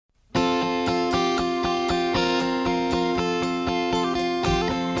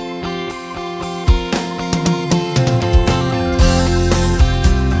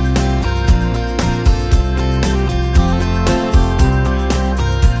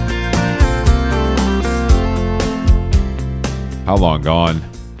How long gone?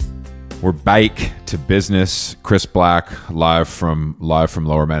 We're back to business. Chris Black live from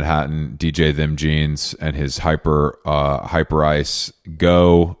Lower Manhattan. DJ Them Jeans and his Hyper Ice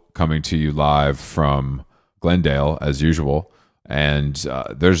Go coming to you live from Glendale as usual. And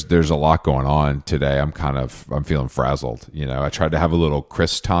there's a lot going on today. I'm feeling frazzled. You know, I tried to have a little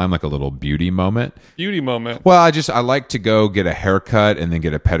Chris time, like a little beauty moment. Well, I like to go get a haircut and then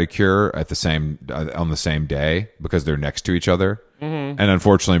get a pedicure on the same day because they're next to each other. Mm-hmm. And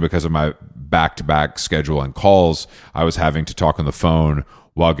unfortunately, because of my back-to-back schedule and calls, I was having to talk on the phone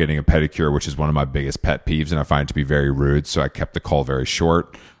while getting a pedicure, which is one of my biggest pet peeves, and I find it to be very rude. So I kept the call very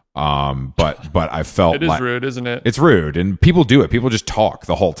short. But I felt it is rude, isn't it? It's rude, and people do it. People just talk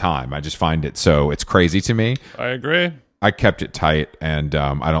the whole time. I just find it it's crazy to me. I agree. I kept it tight, and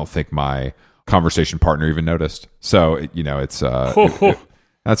I don't think my conversation partner even noticed. So it's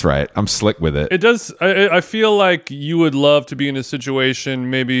that's right. I'm slick with it. It does. I feel like you would love to be in a situation,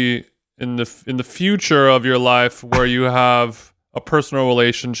 maybe in the future of your life, where you have a personal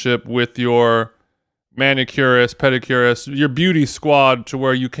relationship with your manicurist, pedicurist, your beauty squad, to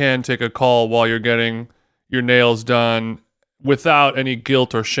where you can take a call while you're getting your nails done without any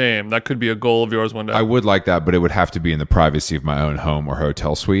guilt or shame. That could be a goal of yours one day. I would like that, but it would have to be in the privacy of my own home or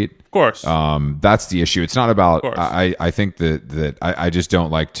hotel suite. Of course. That's the issue. It's not about, I think that I just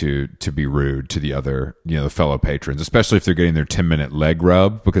don't like to be rude to the other, the fellow patrons, especially if they're getting their 10-minute leg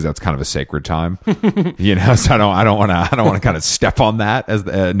rub, because that's kind of a sacred time, so I don't want to kind of step on that, as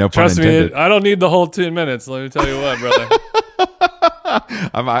no pun intended. Trust me, I don't need the whole 10 minutes. Let me tell you what, brother.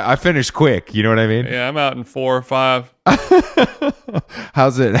 I finish quick. You know what I mean? Yeah, I'm out in 4 or 5.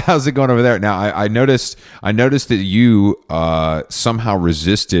 How's it going over there? Now, I noticed that you somehow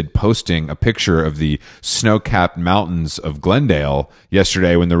resisted posting a picture of the snow-capped mountains of Glendale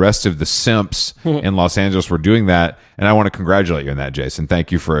yesterday when the rest of the simps in Los Angeles were doing that, and I want to congratulate you on that, Jason.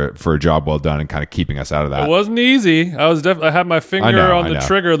 Thank you for a job well done and kind of keeping us out of that. It wasn't easy. I had my finger on the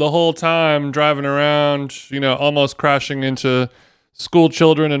trigger the whole time, driving around, almost crashing into school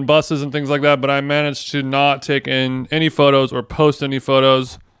children and buses and things like that, but I managed to not take in any photos or post any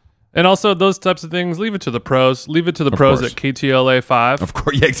photos. And also those types of things, leave it to the pros. Leave it to the pros at KTLA 5. Of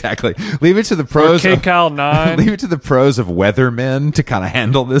course, yeah, exactly. Leave it to the pros. Or KCal 9. Leave it to the pros of weathermen to kind of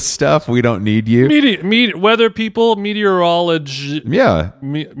handle this stuff. We don't need you. Weather people, meteorologists,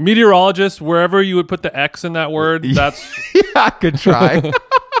 wherever you would put the X in that word. That's yeah, I could try.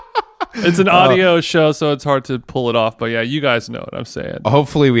 It's an audio show, so it's hard to pull it off. But yeah, you guys know what I'm saying.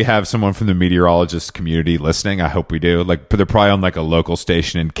 Hopefully we have someone from the meteorologist community listening. I hope we do. Like, they're probably on like a local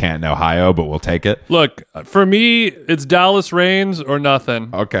station in Canton, Ohio, but we'll take it. Look, for me, it's Dallas rains or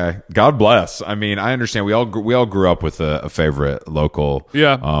nothing. Okay. God bless. I mean, I understand. We all grew up with a favorite local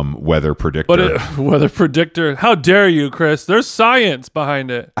weather predictor. But weather predictor, how dare you, Chris? There's science behind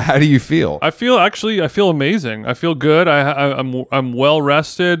it. How do you feel? I feel amazing. I feel good. I'm well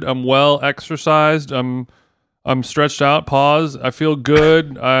rested. I'm well exercised. I'm stretched out. Pause. I feel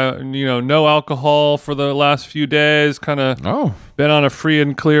good. No alcohol for the last few days. Kind of been on a free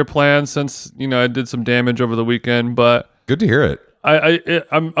and clear plan since I did some damage over the weekend. But good to hear it.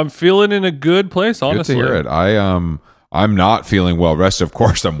 I'm feeling in a good place. Honestly, good to hear it. I'm not feeling well rested. Of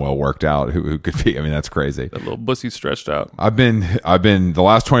course, I'm well worked out. Who could be? I mean, that's crazy. That little bussy stretched out. I've been the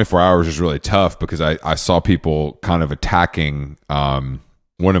last 24 hours is really tough because I saw people kind of attacking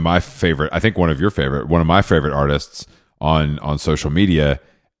one of my favorite artists on social media,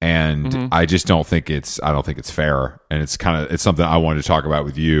 and I just don't think it's fair, and it's something I wanted to talk about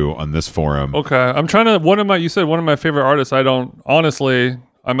with you on this forum. Okay, I'm trying to. You said one of my favorite artists. I don't honestly.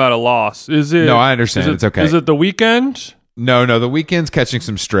 I'm at a loss. Is it? No, I understand. It's okay. Is it The Weeknd? No, The Weeknd's catching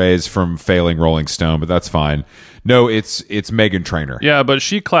some strays from failing Rolling Stone, but that's fine. No, it's Meghan Trainor. Yeah, but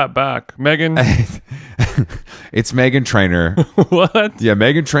she clapped back. Meghan. It's Meghan Trainor. What? Yeah,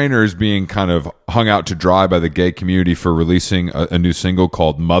 Meghan Trainor is being kind of hung out to dry by the gay community for releasing a new single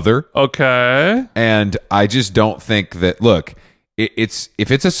called Mother. Okay. And I just don't think that. Look, if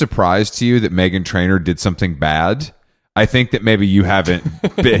it's a surprise to you that Meghan Trainor did something bad, I think that maybe you haven't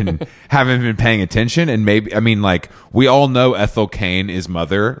been paying attention, and maybe, I mean, like, we all know Ethel Cain is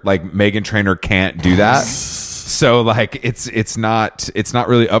Mother. Like, Meghan Trainor can't do that. So like it's not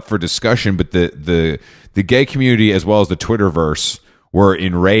really up for discussion, but the gay community as well as the Twitterverse were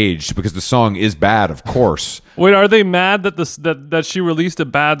enraged because the song is bad, of course. Wait, are they mad that that she released a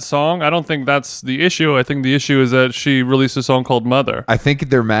bad song? I don't think that's the issue. I think the issue is that she released a song called Mother. I think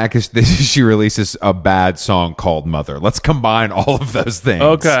they're mad because she releases a bad song called Mother. Let's combine all of those things.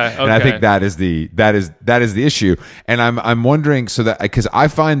 Okay. And I think that is the issue. And I'm wondering, so that, because I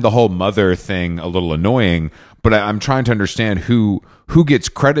find the whole Mother thing a little annoying, but I'm trying to understand who gets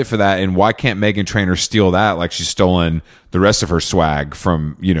credit for that, and why can't Meghan Trainor steal that like she's stolen the rest of her swag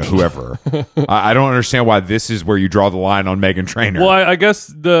from whoever. I don't understand why this is where you draw the line on Meghan Trainor. Well, I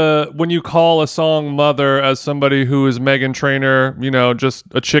guess when you call a song "Mother" as somebody who is Meghan Trainor, just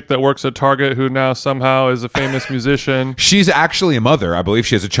a chick that works at Target who now somehow is a famous musician. She's actually a mother. I believe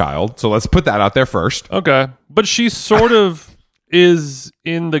she has a child. So let's put that out there first. Okay, but she sort of is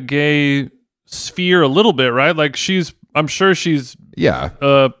in the gay sphere a little bit, right? Like I'm sure she's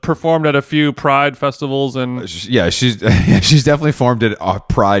performed at a few Pride festivals, and she's definitely formed at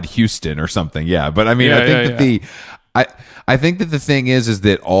Pride Houston or something. Yeah, but I mean, I think that the thing is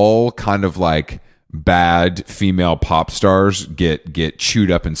that all kind of like bad female pop stars get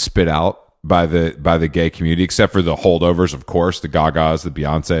chewed up and spit out by the gay community, except for the holdovers, of course, the Gagas, the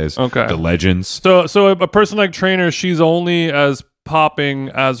Beyoncés, the legends. So a person like Trainor, she's only as popping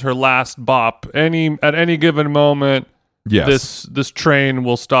as her last bop. At any given moment. Yes. This train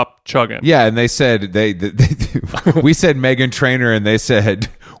will stop chugging. Yeah, and they said we said Meghan Trainor, and they said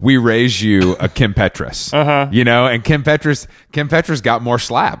we raise you a Kim Petras. And Kim Petras got more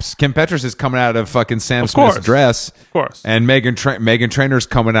slaps. Kim Petras is coming out of fucking Sam Smith's dress, of course, and Meghan Trainor's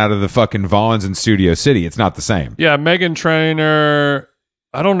coming out of the fucking Vons in Studio City. It's not the same. Yeah, Meghan Trainor.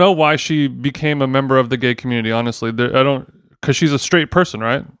 I don't know why she became a member of the gay community. Honestly, because she's a straight person,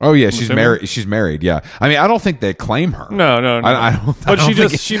 right? Oh yeah, she's married. She's married. Yeah, I mean, I don't think they claim her. No. I don't. But she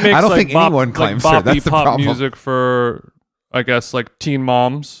makes. I don't like think anyone claims her. That's the pop problem. music for, I guess, like teen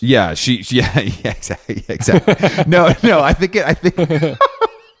moms. Yeah, exactly. No, I think.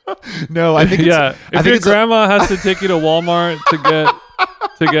 No, I think. Yeah, if your grandma has to take you to Walmart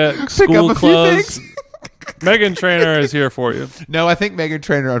to get school clothes. Meghan Trainor is here for you. No, I think Meghan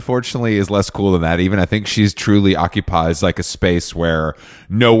Trainor, unfortunately, is less cool than that. Even I think she's truly occupies like a space where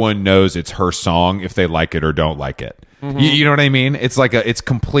no one knows it's her song if they like it or don't like it. Mm-hmm. You know what I mean? It's like it's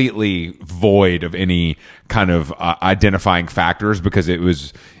completely void of any kind of identifying factors because it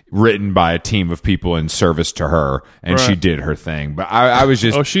was written by a team of people in service to her, and she did her thing. But I was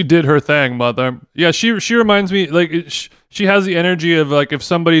just she did her thing, mother. Yeah, she reminds me like she has the energy of like if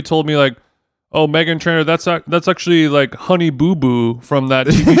somebody told me like, oh, Meghan Trainor, that's actually like Honey Boo Boo from that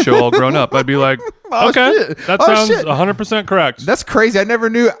TV show All Grown Up. I'd be like, okay, shit. That sounds 100% correct. That's crazy. I never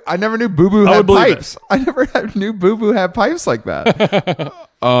knew Boo Boo had pipes. I never knew Boo Boo had pipes like that.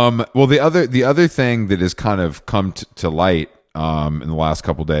 Well, the other thing that has kind of come to light in the last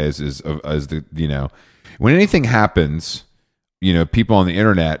couple days is when anything happens, people on the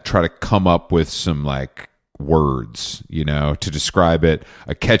internet try to come up with some like words, to describe it,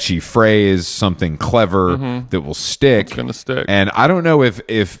 a catchy phrase, something clever that will stick. It's gonna stick. And I don't know if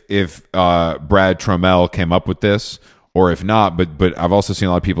Brad Trommel came up with this or if not, but I've also seen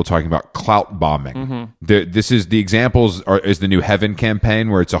a lot of people talking about clout bombing. This is the examples is the new Heaven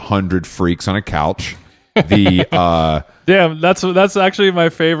campaign where it's 100 freaks on a couch. The damn, that's actually my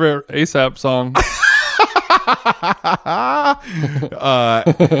favorite ASAP song.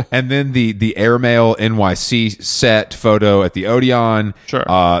 And then the Airmail NYC set photo at the Odeon,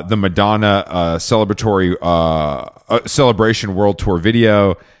 the Madonna celebratory celebration world tour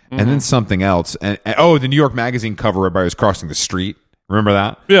video, and then something else, and the New York Magazine cover where everybody was crossing the street. Remember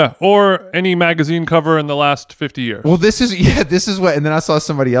that? Yeah, or any magazine cover in the last 50 years. Well, this is what, and then I saw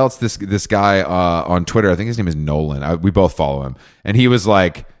somebody else, this guy on Twitter, I think his name is Nolan. We both follow him, and he was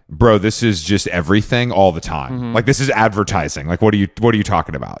like, bro, this is just everything all the time. Like, this is advertising. Like, what are you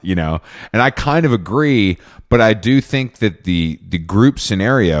talking about? And I kind of agree, but I do think that the group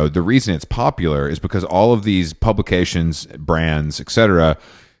scenario, the reason it's popular is because all of these publications, brands, etc.,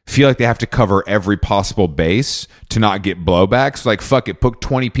 feel like they have to cover every possible base to not get blowback. So like, fuck it, put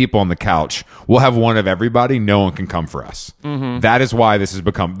 20 people on the couch. We'll have one of everybody. No one can come for us. That is why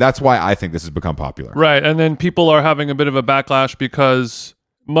that's why I think this has become popular. Right. And then people are having a bit of a backlash because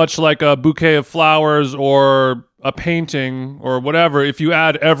much like a bouquet of flowers or a painting or whatever, if you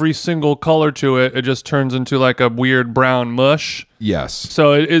add every single color to it, it just turns into like a weird brown mush. Yes.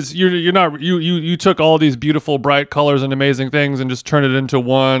 So it is you took all these beautiful bright colors and amazing things and just turned it into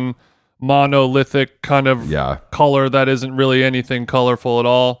one monolithic kind of color that isn't really anything colorful at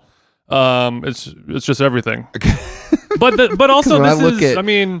all. It's just everything. But also I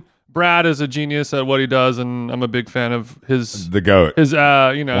mean, Brad is a genius at what he does, and I'm a big fan of the GOAT. His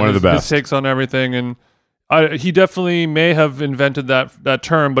one of the best. His takes on everything, and he definitely may have invented that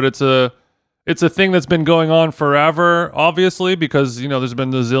term, but it's a thing that's been going on forever, obviously, because there's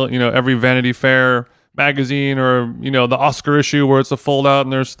been every Vanity Fair magazine or the Oscar issue where it's a fold out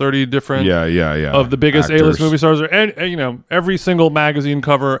and there's 30 different of the biggest A-list movie stars, and every single magazine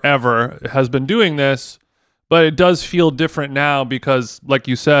cover ever has been doing this. but it does feel different now because, like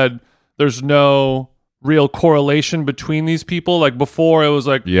you said, there's no real correlation between these people. Like before, it was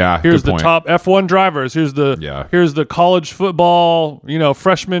like, here's the top F1 drivers, here's the college football,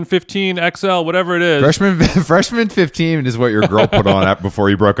 freshman 15 XL, whatever it is. Freshman 15 is what your girl put on before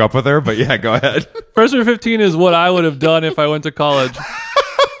you broke up with her. But yeah, go ahead. Freshman 15 is what I would have done if I went to college.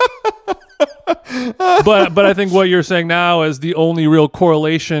 but I think what you're saying now is the only real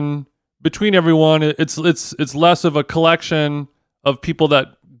correlation between everyone. It's less of a collection of people that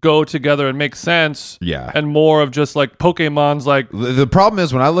go together and make sense, and more of just like Pokemon's. Like the problem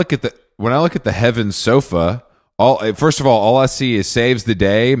is when I look at the Heaven sofa, first of all I see is Saves the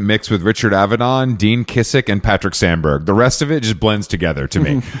Day mixed with Richard Avedon, Dean Kissick, and Patrick Sandberg. The rest of it just blends together to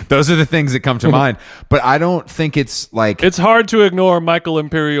me. Those are the things that come to mind. But I don't think it's like... It's hard to ignore Michael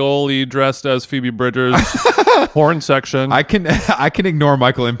Imperioli dressed as Phoebe Bridgers' horn section. I can ignore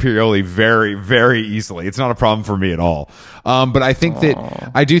Michael Imperioli very, very easily. It's not a problem for me at all. But I think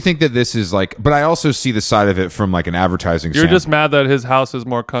I do think that this is like... But I also see the side of it from like an advertising You're just mad that his house is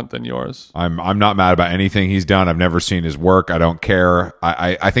more cunt than yours. I'm not mad about anything he's done. I've never seen his work. I don't care.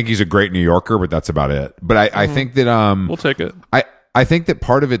 I think he's a great New Yorker, but that's about it. But I think that we'll take it. I think that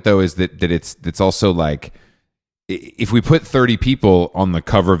part of it though is that it's also like, if we put 30 people on the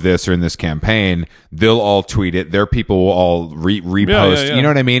cover of this or in this campaign, they'll all tweet it. Their people will all repost. Yeah. You know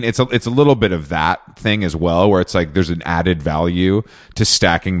what I mean? It's a little bit of that thing as well, where it's like there's an added value to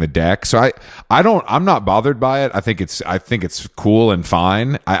stacking the deck. So I'm not bothered by it. I think it's cool and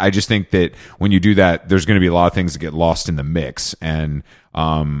fine. I just think that when you do that, there's going to be a lot of things that get lost in the mix, and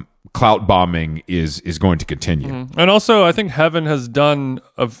clout bombing is going to continue. And also, I think Heaven has done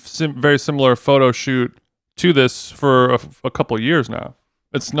a very similar photo shoot to this for a couple of years now.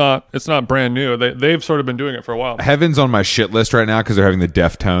 It's not brand new. They've sort of been doing it for a while. Heaven's on my shit list right now because they're having the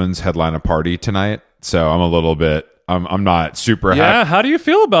Deftones headline a party tonight. So I'm a little bit... I'm not super happy. Yeah, how do you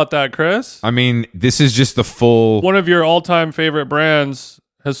feel about that, Chris? I mean, this is just the full... One of your all-time favorite brands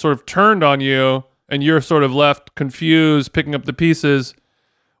has sort of turned on you, and you're sort of left confused, picking up the pieces.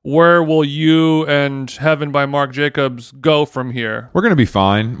 Where will you and Heaven by Marc Jacobs go from here? We're going to be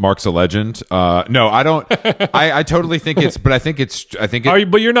fine. Mark's a legend. No, I don't. I totally think it's, but I think it's,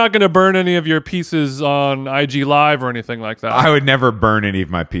 but you're not going to burn any of your pieces on IG Live or anything like that. I would never burn any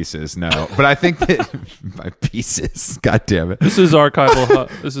of my pieces. No, but I think that my pieces, God damn it. This is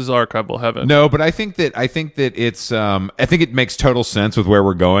archival Heaven. No, but I think that it's, I think it makes total sense with where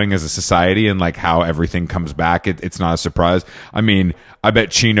we're going as a society and like how everything comes back. It's not a surprise. I mean, I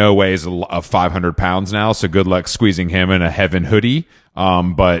bet Chino weighs 500 pounds now, so good luck squeezing him in a Heaven hoodie.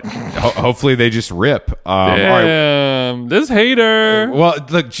 But hopefully they just rip. Damn, this hater. Well,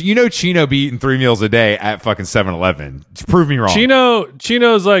 look, Chino be eating 3 meals a day at fucking 7-Eleven. Prove me wrong.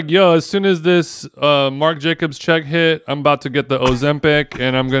 Chino's like, yo, as soon as this Marc Jacobs check hit, I'm about to get the Ozempic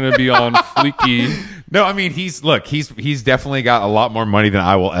and I'm gonna be on fleeky. No, I mean he's definitely got a lot more money than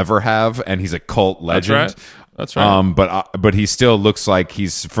I will ever have, and he's a cult legend. That's right. But he still looks like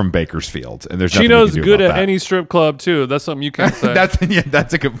he's from Bakersfield, and there's Chino's good at any strip club too. That's something you can't say.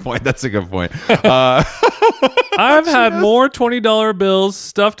 That's a good point. I've had more $20 bills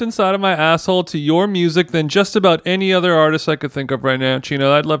stuffed inside of my asshole to your music than just about any other artist I could think of right now.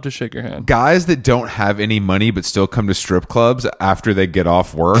 Chino, I'd love to shake your hand. Guys that don't have any money but still come to strip clubs after they get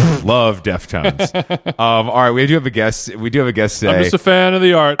off work love Deftones. All right, we do have a guest today. I'm just a fan of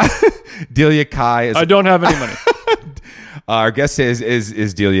the art. Delia Cai. I don't have any money. Our guest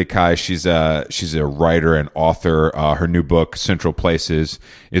is Delia Cai. She's a writer and author. Her new book, Central Places,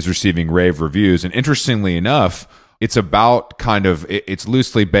 is receiving rave reviews. And interestingly enough, it's about it's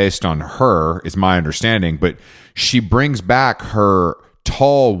loosely based on her, is my understanding. But she brings back her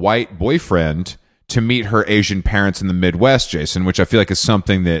tall white boyfriend to meet her Asian parents in the Midwest, Jason, which I feel like is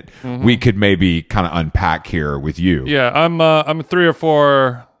something that we could maybe kind of unpack here with you. Yeah, I'm 3 or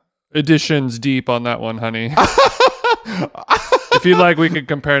 4 editions deep on that one, honey. If you'd like, we could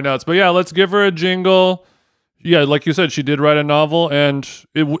compare notes. But yeah, let's give her a jingle. Yeah, like you said, she did write a novel, and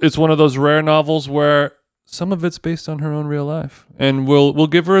it's one of those rare novels where some of it's based on her own real life. And we'll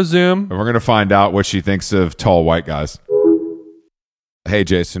give her a zoom. And we're going to find out what she thinks of tall white guys. Hey,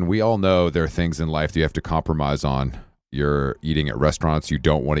 Jason, we all know there are things in life that you have to compromise on. You're eating at restaurants you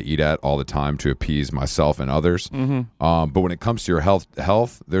don't want to eat at all the time to appease myself and others. But when it comes to your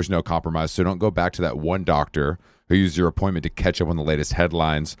health, there's no compromise. So don't go back to that one doctor who used your appointment to catch up on the latest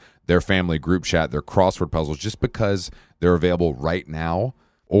headlines, their family group chat, their crossword puzzles, just because they're available right now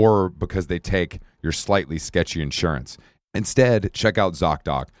or because they take your slightly sketchy insurance. Instead, check out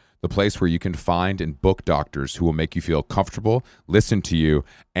ZocDoc, the place where you can find and book doctors who will make you feel comfortable, listen to you,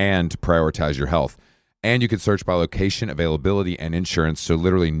 and prioritize your health. And you can search by location, availability, and insurance, so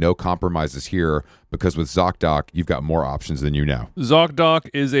literally no compromises here, because with ZocDoc, you've got more options than you know. ZocDoc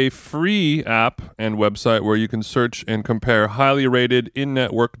is a free app and website where you can search and compare highly rated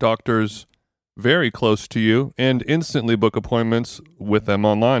in-network doctors very close to you and instantly book appointments with them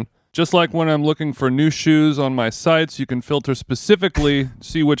online. Just like when I'm looking for new shoes on my sites, you can filter specifically,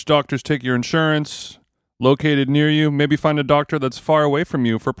 see which doctors take your insurance, located near you, maybe find a doctor that's far away from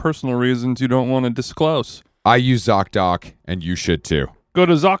you for personal reasons you don't want to disclose. I use ZocDoc, and you should too. Go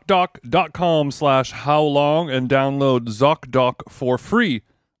to ZocDoc.com/howlong and download ZocDoc for free.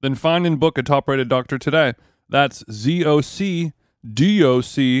 Then find and book a top-rated doctor today. That's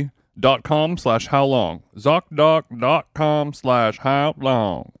ZocDoc.com/howlong.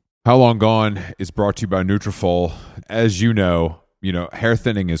 ZocDoc.com/howlong. How Long Gone is brought to you by Nutrafol. As you know, hair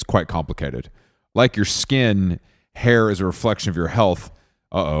thinning is quite complicated. Like your skin, hair is a reflection of your health.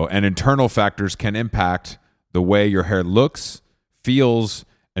 And internal factors can impact the way your hair looks, feels,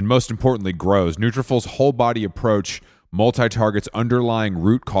 and most importantly, grows. Nutrafol's whole body approach multi-targets underlying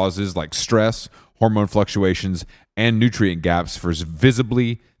root causes like stress, hormone fluctuations, and nutrient gaps for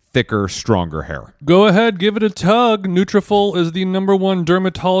visibly thicker, stronger hair. Go ahead, give it a tug. Nutrafol is the #1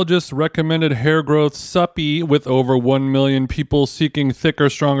 dermatologist recommended hair growth suppy with over 1 million people seeking thicker,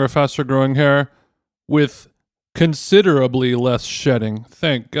 stronger, faster growing hair with considerably less shedding.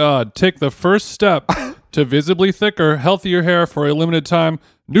 Thank God. Take the first step to visibly thicker, healthier hair for a limited time.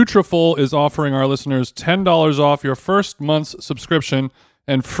 Nutrafol is offering our listeners $10 off your first month's subscription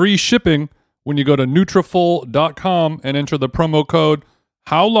and free shipping when you go to Nutrafol.com and enter the promo code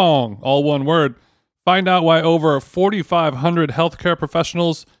HOWLONG, all one word. Find out why over 4,500 healthcare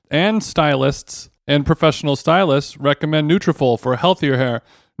professionals and stylists and professional stylists recommend Nutrafol for healthier hair.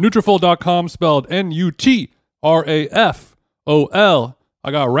 Nutrafol.com, spelled Nutrafol.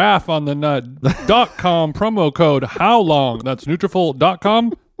 I got RAF on the nut. .com, promo code HOWLONG. That's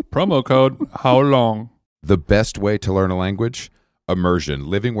Nutrafol.com, promo code HOWLONG. The best way to learn a language? Immersion,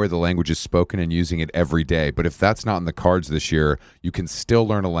 living where the language is spoken and using it every day. But if that's not in the cards this year, you can still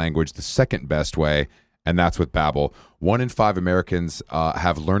learn a language the second best way, and that's with Babbel. 1 in 5 Americans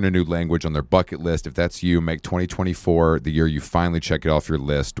have learned a new language on their bucket list. If that's you, make 2024 the year you finally check it off your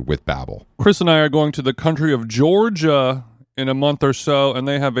list with Babbel. Chris and I are going to the country of Georgia in a month or so, and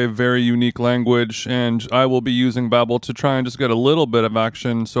they have a very unique language, and I will be using Babbel to try and just get a little bit of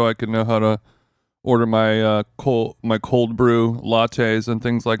action so I can know how to order my cold brew lattes and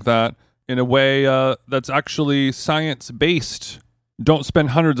things like that in a way that's actually science-based. Don't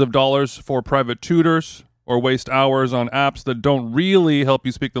spend hundreds of dollars for private tutors or waste hours on apps that don't really help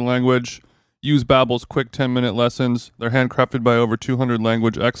you speak the language. Use Babbel's quick 10-minute lessons. They're handcrafted by over 200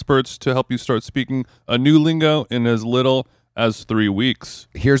 language experts to help you start speaking a new lingo in as little as 3 weeks.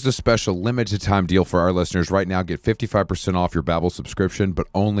 Here's the special limited time deal for our listeners. Right now, get 55% off your Babbel subscription, but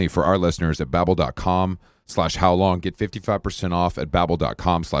only for our listeners at Babbel.com/howlong. Get 55% off at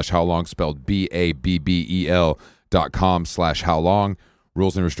Babbel.com/howlong, spelled BABBEL.com/howlong.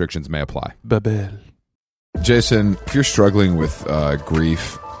 Rules and restrictions may apply. Babbel. Jason, if you're struggling with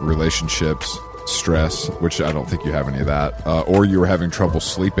grief, relationships, stress, which I don't think you have any of that, or you're having trouble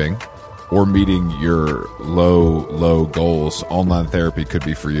sleeping, or meeting your low goals, online therapy could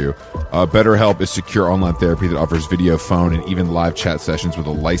be for you. BetterHelp is secure online therapy that offers video, phone, and even live chat sessions with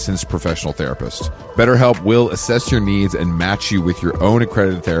a licensed professional therapist. BetterHelp will assess your needs and match you with your own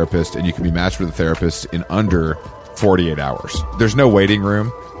accredited therapist, and you can be matched with a therapist in under 48 hours. There's no waiting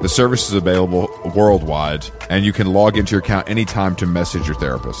room. The service is available worldwide, and you can log into your account anytime to message your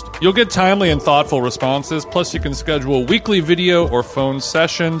therapist. You'll get timely and thoughtful responses, plus you can schedule weekly video or phone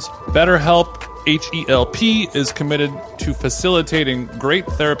sessions. BetterHelp, H-E-L-P, is committed to facilitating great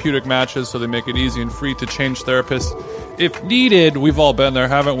therapeutic matches, so they make it easy and free to change therapists if needed. We've all been there,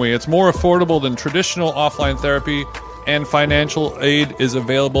 haven't we? It's more affordable than traditional offline therapy, and financial aid is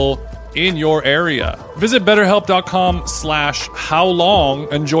available in your area. Visit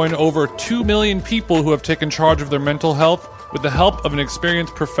BetterHelp.com/howlong and join over 2 million people who have taken charge of their mental health with the help of an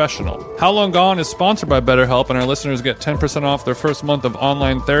experienced professional. How Long Gone is sponsored by BetterHelp, and our listeners get 10% off their first month of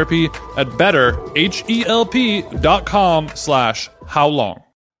online therapy at BetterHelp.com/howlong.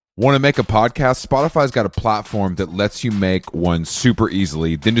 Want to make a podcast? Spotify's got a platform that lets you make one super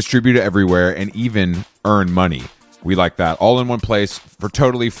easily, then distribute it everywhere, and even earn money. We like that. All in one place for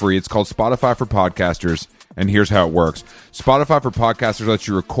totally free. It's called Spotify for Podcasters, and here's how it works. Spotify for Podcasters lets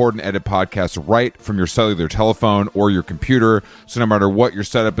you record and edit podcasts right from your cellular telephone or your computer. So no matter what your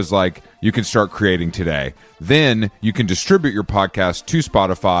setup is like, you can start creating today. Then you can distribute your podcast to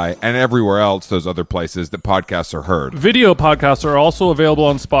Spotify and everywhere else, those other places that podcasts are heard. Video podcasts are also available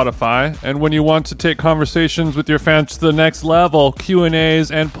on Spotify, and when you want to take conversations with your fans to the next level, Q&As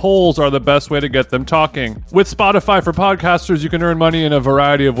and polls are the best way to get them talking. With Spotify for podcasters, you can earn money in a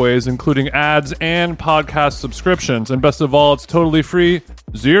variety of ways, including ads and podcast subscriptions. And best of all, it's totally free,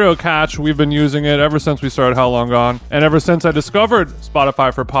 zero catch. We've been using it ever since we started How Long Gone, and ever since I discovered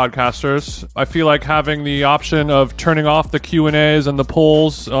Spotify for podcasters, I feel like having the option of turning off the Q&As and the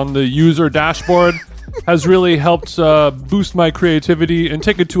polls on the user dashboard has really helped boost my creativity and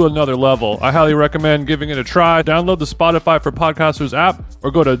take it to another level. I highly recommend giving it a try. Download the Spotify for Podcasters app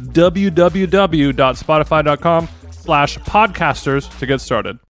or go to www.spotify.com/podcasters to get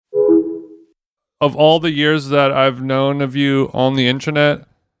started. Of all the years that I've known of you on the internet,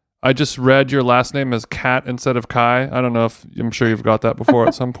 I just read your last name as Cat instead of Kai. I don't know if I'm sure you've got that before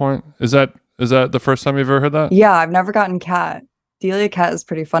at some point. Is that the first time you've ever heard that? Yeah, I've never gotten Cat. Delia Cai is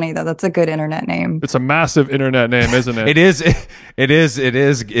pretty funny though. That's a good internet name. It's a massive internet name, isn't it? It is.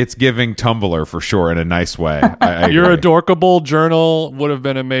 It's giving Tumblr for sure in a nice way. I Your agree. adorkable journal would have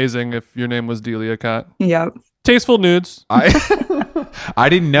been amazing if your name was Delia Cai. Yep. Tasteful nudes. I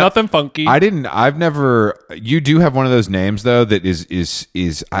didn't know. Nothing funky. I've never. You do have one of those names though that is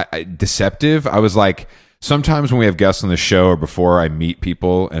deceptive. I was like, sometimes when we have guests on the show or before I meet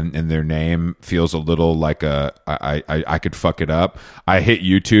people and their name feels a little like I could fuck it up. I hit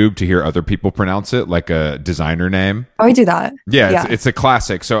YouTube to hear other people pronounce it like a designer name. Oh, I do that. Yeah. It's a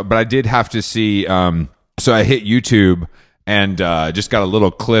classic. So, but I did have to see. So I hit YouTube and just got a little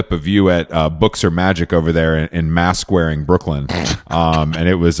clip of you at Books or Magic over there in mask wearing Brooklyn, and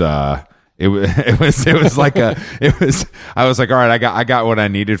it was like I was like, all right, I got what I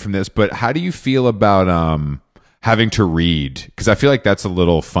needed from this. But how do you feel about having to read? Because I feel like that's a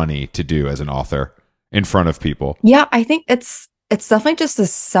little funny to do as an author in front of people. Yeah, I think it's definitely just a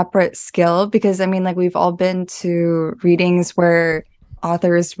separate skill because I mean, like we've all been to readings where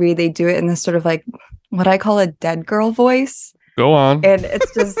authors read, they do it in this sort of like what I call a dead girl voice. Go on. And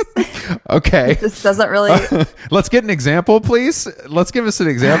it's just okay. It just doesn't really. Let's get an example, please. Let's give us an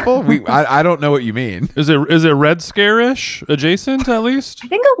example. I don't know what you mean. Is it Red Scare-ish adjacent at least? I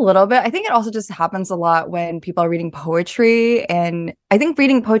think a little bit. I think it also just happens a lot when people are reading poetry, and I think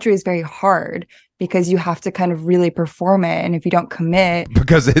reading poetry is very hard because you have to kind of really perform it, and if you don't commit,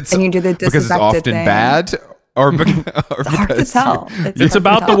 because it's and you do the because it's often thing, bad. Or it's hard to tell. It's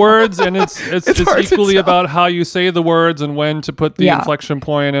about the words, and it's equally tell. about how you say the words and when to put the inflection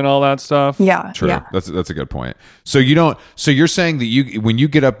point and all that stuff. Yeah, true. Yeah. That's a good point. So you don't. So you're saying that when you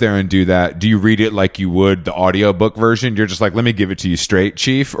get up there and do that, do you read it like you would the audiobook version? You're just like, let me give it to you straight,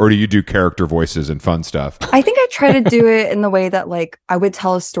 Chief, or do you do character voices and fun stuff? I think I try to do it in the way that like I would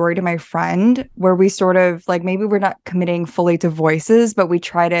tell a story to my friend, where we sort of like maybe we're not committing fully to voices, but we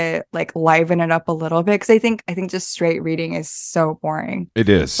try to like liven it up a little bit because I think just straight reading is so boring. It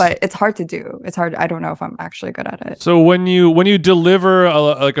is, but it's hard to do. It's hard. I don't know if I'm actually good at it. So when you deliver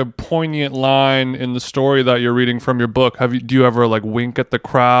a poignant line in the story that you're reading from your book, do you ever like wink at the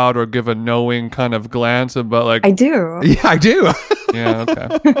crowd or give a knowing kind of glance about like? I do. Yeah, I do. Yeah.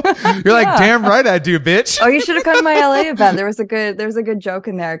 Okay. You're like, damn right I do, bitch. Oh, you should have come to my LA event. There was a good joke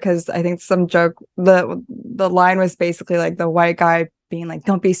in there because I think some joke the line was basically like the white guy being like,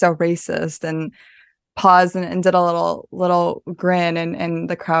 "Don't be so racist," and paused and did a little grin, and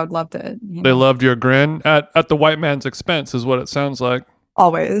the crowd loved it. They loved your grin at the white man's expense, is what it sounds like.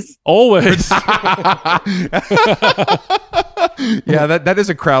 Always. Yeah, that is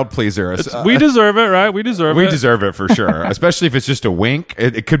a crowd pleaser. We deserve it, right? We deserve it for sure. Especially if it's just a wink.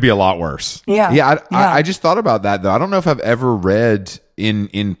 It could be a lot worse. Yeah. I just thought about that though. I don't know if I've ever read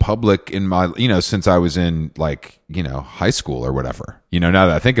in public in my since I was in like high school or whatever. Now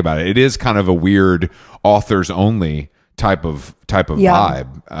that I think about it, it is kind of a weird authors only type of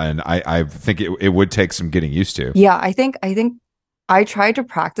vibe, and I think it would take some getting used to. Yeah, I think I tried to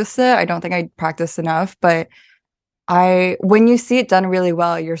practice it. I don't think I practiced enough, but when you see it done really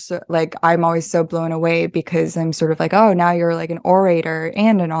well, you're so like, I'm always so blown away because I'm sort of like, oh, now you're like an orator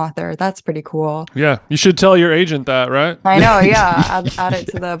and an author. That's pretty cool. Yeah, you should tell your agent that, right? I know. Yeah, add it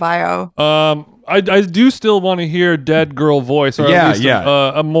to the bio. I do still want to hear dead girl voice, or at least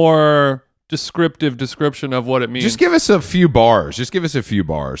a more descriptive description of what it means. Just give us a few bars.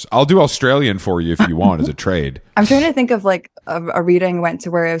 I'll do Australian for you if you want as a trade. I'm trying to think of like a reading I went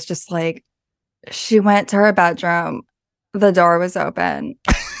to where it was just like, she went to her bedroom, the door was open,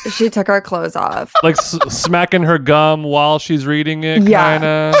 she took her clothes off, like smacking her gum while she's reading it. Yeah.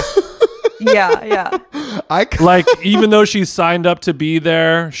 Kinda. Yeah. Like, even though she's signed up to be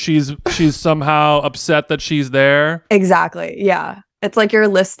there, she's somehow upset that she's there. Exactly. Yeah. It's like you're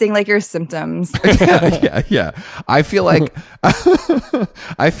listing like your symptoms. Yeah. I feel like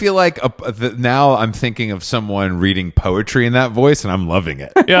now I'm thinking of someone reading poetry in that voice, and I'm loving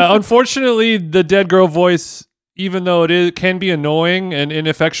it. Yeah, unfortunately, the dead girl voice, even though can be annoying and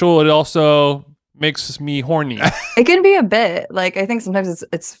ineffectual, it also makes me horny. It can be a bit like, I think sometimes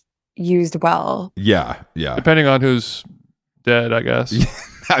it's used well. Yeah. Depending on who's dead, I guess.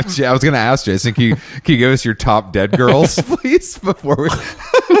 I was going to ask Jason, can you give us your top dead girls, please, before we...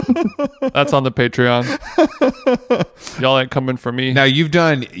 That's on the Patreon. Y'all ain't coming for me. Now you've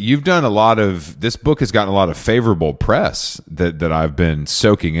done a lot of, this book has gotten a lot of favorable press that I've been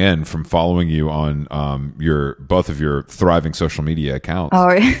soaking in from following you on both of your thriving social media accounts.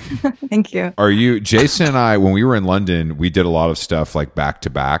 Oh, thank you. Jason and I, when we were in London, we did a lot of stuff like back to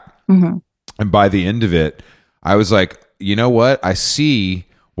back. Mm-hmm. And by the end of it, I was like, you know what? I see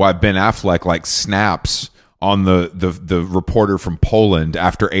why Ben Affleck like snaps on the reporter from Poland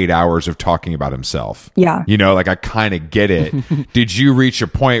after 8 hours of talking about himself. Yeah. You know, like I kind of get it. Did you reach a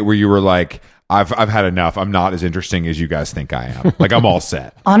point where you were like, I've had enough. I'm not as interesting as you guys think I am. Like I'm all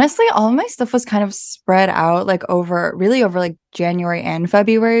set. Honestly, all of my stuff was kind of spread out like over like January and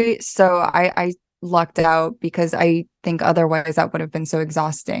February. So I lucked out because I think otherwise that would have been so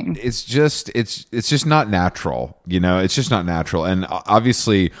exhausting. It's just not natural, you know. It's just not natural, and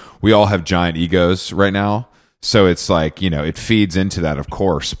obviously we all have giant egos right now, so it's like, you know, it feeds into that, of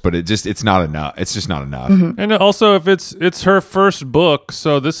course, but it's not enough. It's just not enough. Mm-hmm. And also, if it's her first book,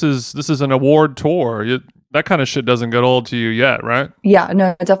 so this is an award tour. That kind of shit doesn't get old to you yet, right? Yeah,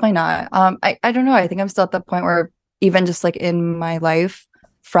 no, definitely not. I don't know. I think I'm still at the point where even just like in my life,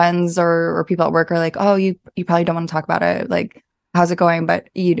 friends or people at work are like, oh, you probably don't want to talk about it. Like, how's it going? But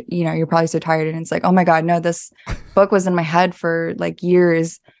you know, you're probably so tired. And it's like, oh my God, no, this book was in my head for like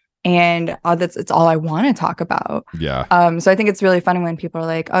years. And it's all I want to talk about. Yeah. So I think it's really funny when people are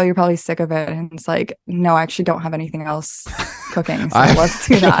like, oh, you're probably sick of it. And it's like, no, I actually don't have anything else cooking. So let's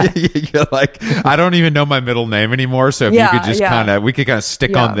do that. You're like, I don't even know my middle name anymore. So if you could just we could kind of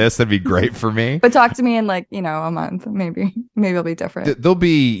stick on this, that'd be great for me. But talk to me in like, you know, a month, maybe it'll be different.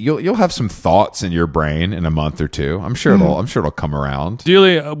 You'll have some thoughts in your brain in a month or two. I'm sure it'll come around.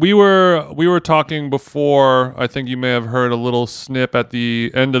 Delia, we were talking before. I think you may have heard a little snip at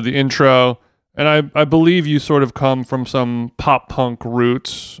the end of the intro, and I believe you sort of come from some pop punk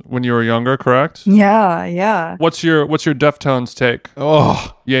roots when you were younger, correct? Yeah. What's your Deftones take?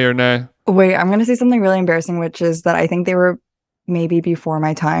 Oh, yay or nay? Wait, I'm gonna say something really embarrassing, which is that I think they were maybe before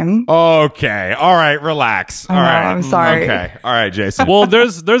my time. Okay. All right. Relax. All right. I'm sorry. Okay. All right, Jason. Well,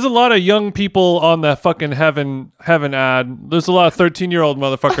 there's a lot of young people on that fucking heaven ad. There's a lot of 13-year-old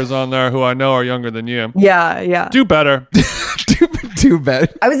motherfuckers on there who I know are younger than you. Yeah. Do better. Too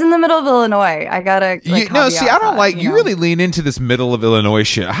bad. I was in the middle of Illinois. I gotta I don't like you really lean into this middle of Illinois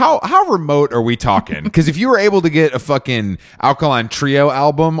shit. How remote are we talking? Because if you were able to get a fucking Alkaline Trio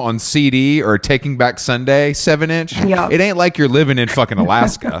album on CD or Taking Back Sunday 7-inch, it ain't like you're living in fucking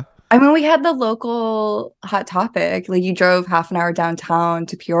Alaska. I mean, we had the local Hot Topic. Like, you drove half an hour downtown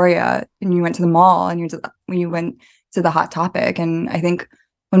to Peoria, and you went to the mall, and you went to the Hot Topic. And I think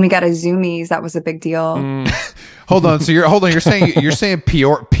when we got a Zoomies, that was a big deal. Hold on. So you're saying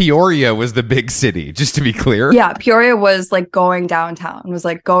Peoria was the big city, just to be clear? Yeah, Peoria was like going downtown, was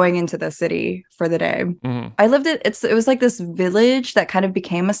like going into the city for the day. Mm-hmm. I lived it was like this village that kind of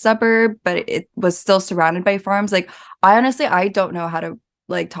became a suburb, but it was still surrounded by farms. Like, I don't know how to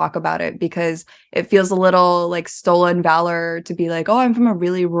like talk about it because it feels a little like stolen valor to be like, oh, I'm from a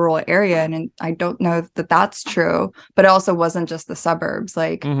really rural area, and I don't know that that's true. But it also wasn't just the suburbs.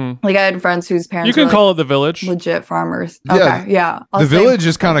 Like, like I had friends whose parents you can were, call like, it the village, legit farmers. Yeah, okay, yeah. The village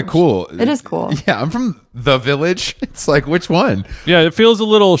is kind of cool. It is cool. Yeah, I'm from the village. It's like, which one? Yeah, it feels a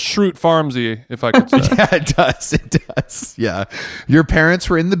little Schrute Farmsy, if I could say. Yeah, it does. It does. Yeah, your parents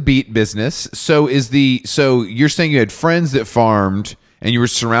were in the beet business. So you're saying you had friends that farmed, and you were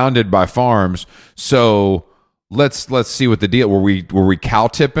surrounded by farms. So let's see what the deal. Were we cow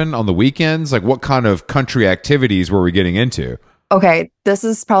tipping on the weekends? Like, what kind of country activities were we getting into? Okay, this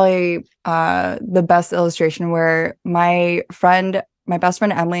is probably the best illustration where my best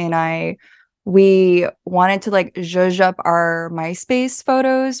friend Emily and I, we wanted to like zhuzh up our MySpace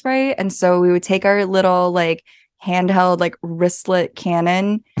photos, right? And so we would take our little like handheld like wristlet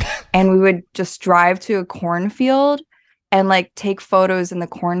Canon and we would just drive to a cornfield and like take photos in the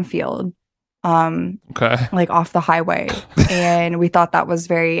cornfield, like off the highway. And we thought that was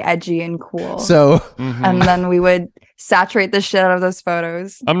very edgy and cool. So, and then we would saturate the shit out of those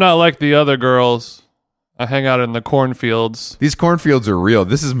photos. I'm not like the other girls. I hang out in the cornfields. These cornfields are real.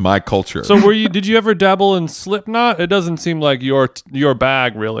 This is my culture. So did you ever dabble in Slipknot? It doesn't seem like your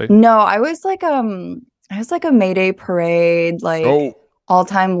bag, really. No, I was like a Mayday Parade, like All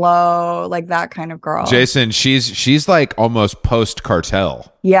Time Low, like that kind of girl. Jason, she's like almost post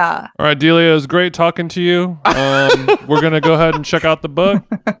Cartel. Yeah. All right, Delia, it was great talking to you. We're going to go ahead and check out the book.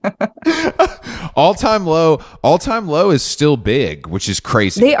 All Time Low is still big, which is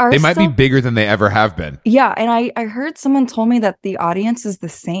crazy. They might be bigger than they ever have been. Yeah, and I heard someone told me that the audience is the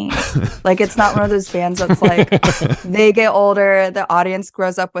same. Like, it's not one of those bands that's like they get older, the audience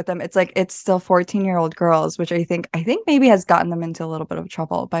grows up with them. It's like it's still 14-year-old girls, which I think maybe has gotten them into a little bit of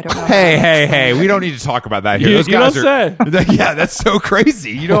trouble, but I don't know. Hey, we don't need to talk about that here. Those guys you don't say. Yeah, that's so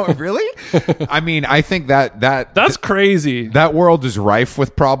crazy. You don't really? I mean, I think that's crazy. That world is rife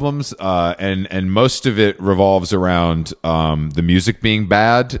with problems, and most of it revolves around the music being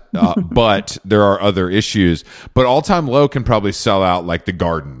bad, but there are other issues. But All Time Low can probably sell out like the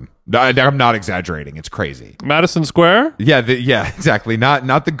Garden. I'm not exaggerating. It's crazy. Madison Square? Yeah, exactly.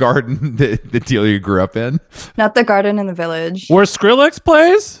 Not the Garden that Delia grew up in. Not the Garden in the Village. Where Skrillex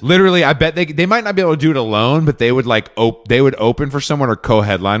plays? Literally, I bet they might not be able to do it alone, but they would like they would open for someone or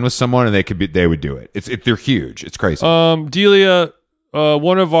co-headline with someone, and they would do it. They're huge. It's crazy. Delia,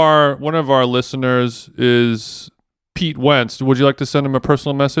 one of our listeners is Pete Wentz. Would you like to send him a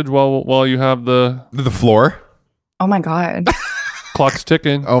personal message while you have the floor? Oh my God. Clock's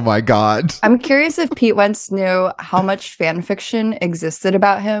ticking. Oh my God. I'm curious if Pete Wentz knew how much fan fiction existed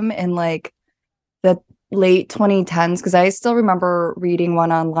about him in like the late 2010s, because I still remember reading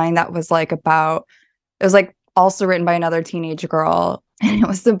one online that was like it was like also written by another teenage girl, and it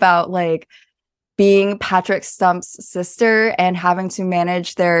was about like being Patrick Stump's sister and having to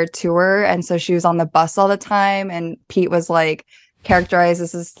manage their tour. And so she was on the bus all the time, and Pete was like characterized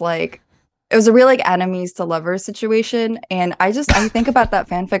as this like, it was a real like enemies to lovers situation. And I think about that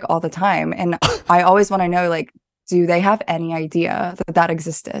fanfic all the time, and I always want to know, like, do they have any idea that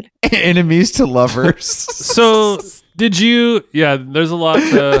existed? Enemies to lovers. So did you? Yeah, there's a lot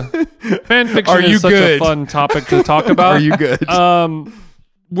to fanfiction. Is such a fun topic to talk about. Are you good?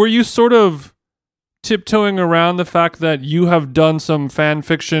 Were you sort of tiptoeing around the fact that you have done some fan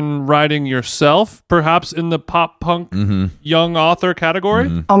fiction writing yourself, perhaps in the pop punk young author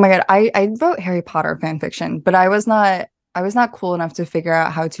category? Oh my God, I wrote Harry Potter fan fiction, but I was not cool enough to figure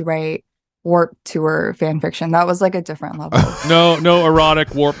out how to write Warped Tour fan fiction. That was like a different level. No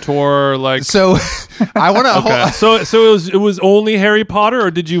erotic Warped Tour like. So I want to. Okay. So it was only Harry Potter,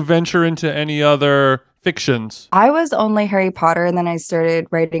 or did you venture into any other fictions? I was only Harry Potter, and then I started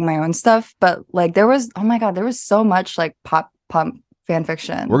writing my own stuff. But like there was so much like pop punk fan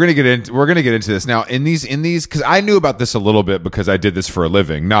fiction. We're gonna get into this now. In these, because I knew about this a little bit because I did this for a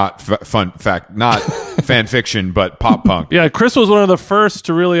living. Not not fan fiction, but pop punk. Yeah, Chris was one of the first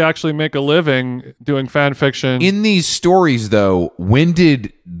to really actually make a living doing fan fiction. In these stories, though, when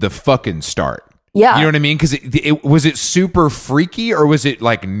did the fucking start? Yeah. You know what I mean? Because was it super freaky, or was it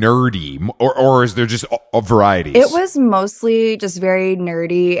like nerdy, or is there just a varieties? It was mostly just very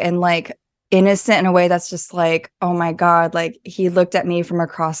nerdy and like innocent in a way that's just like, oh my God, like he looked at me from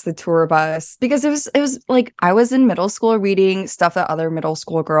across the tour bus. Because it was like I was in middle school reading stuff that other middle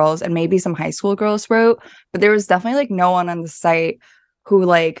school girls and maybe some high school girls wrote, but there was definitely like no one on the site who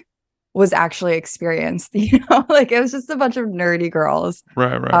like was actually experienced, you know? Like it was just a bunch of nerdy girls,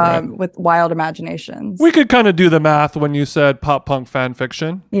 right. with wild imaginations. We could kind of do the math when you said pop punk fan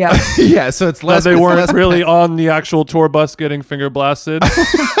fiction. Yeah. Yeah, so it's less. They weren't really on the actual tour bus getting finger blasted.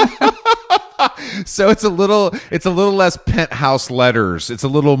 So it's a little less penthouse letters. It's a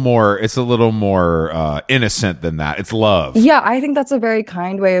little more innocent than that. It's love. Yeah, I think that's a very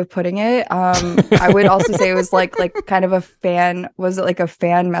kind way of putting it. I would also say it was like kind of a fan. Was it like a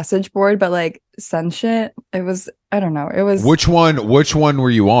fan message board, but like sentient? It was. I don't know. It was. Which one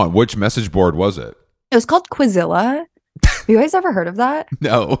were you on? Which message board was it? It was called Quizilla. Have you guys ever heard of that?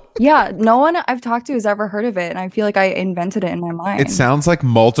 No. Yeah, no one I've talked to has ever heard of it, and I feel like I invented it in my mind. It sounds like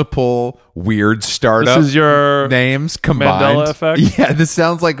multiple weird startup This is your names combined. Mandela effect? Yeah, this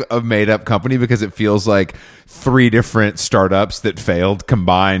sounds like a made-up company because it feels like 3 different startups that failed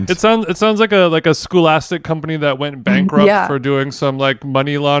combined. It sounds like a scholastic company that went bankrupt Yeah. for doing some like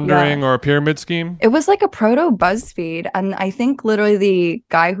money laundering or a pyramid scheme. It was like a proto BuzzFeed, and I think literally the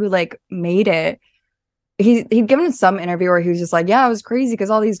guy who like made it, he'd given some interview where he was just like, yeah, it was crazy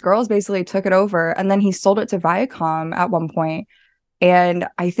because all these girls basically took it over, and then he sold it to Viacom at one point, and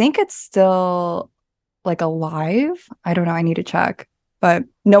I think it's still like alive. I don't know. I need to check. but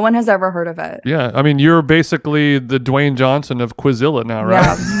no one has ever heard of it. Yeah, I mean, you're basically the Dwayne Johnson of Quizilla now, right?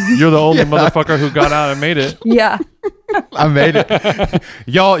 Yeah. You're the only motherfucker who got out and made it. Yeah. I made it.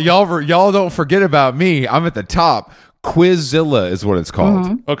 Y'all don't forget about me. I'm at the top. Quizilla is what it's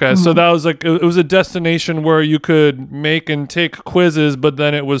called. Okay, so that was like it was a destination where you could make and take quizzes, but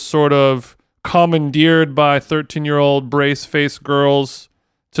then it was sort of commandeered by 13-year-old brace-faced girls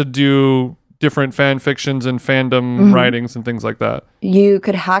to do different fan fictions and fandom writings and things like that. You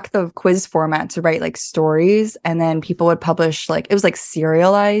could hack the quiz format to write like stories, and then people would publish like it was like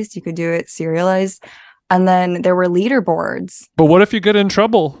serialized. You could do it serialized. And then there were leaderboards. But what if you get in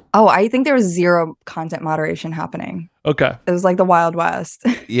trouble? Oh, I think there was zero content moderation happening. Okay. It was like the Wild West.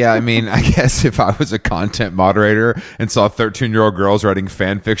 Yeah, I mean, I guess if I was a content moderator and saw 13-year-old girls writing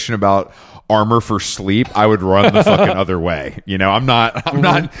fan fiction about armor for sleep, I would run the fucking other way. You know,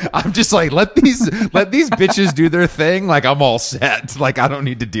 I'm just like, let these bitches do their thing. Like, I'm all set. Like, I don't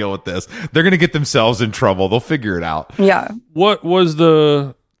need to deal with this. They're going to get themselves in trouble. They'll figure it out. Yeah. What was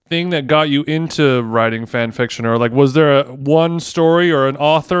the thing that got you into writing fan fiction? Or like, was there one story or an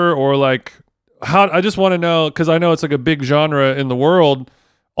author, or like how? I just want to know, because I know it's like a big genre in the world,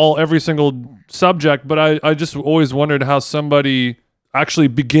 every single subject, but I just always wondered how somebody actually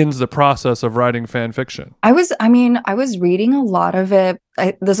begins the process of writing fan fiction. I was reading a lot of it.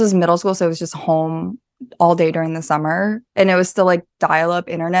 This was middle school, so I was just home all day during the summer, and it was still like dial-up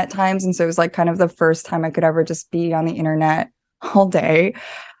internet times, and so it was like kind of the first time I could ever just be on the internet all day.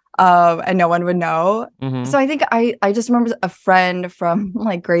 And no one would know. So I think I just remember a friend from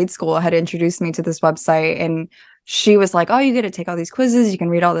like grade school had introduced me to this website, and she was like, oh, you get to take all these quizzes, you can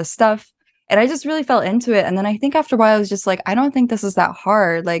read all this stuff. And I just really fell into it. And then I think after a while, I was just like, I don't think this is that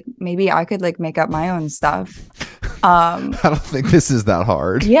hard. Like, maybe I could like make up my own stuff. I don't think this is that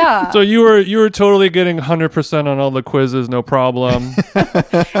hard. Yeah. So you were totally getting 100% on all the quizzes, no problem.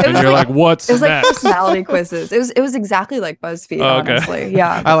 And you're like, what's it was next? like personality quizzes. It was exactly like BuzzFeed, okay. honestly.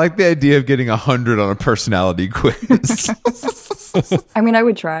 Yeah. I like the idea of getting 100 on a personality quiz. I mean, I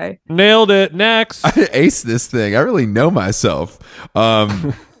would try. Nailed it. Next. I aced this thing. I really know myself.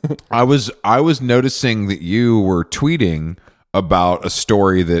 I was noticing that you were tweeting about a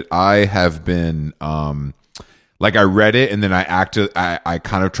story that I have been like, I read it and then I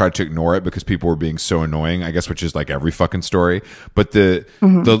kind of tried to ignore it because people were being so annoying, I guess, which is like every fucking story. But the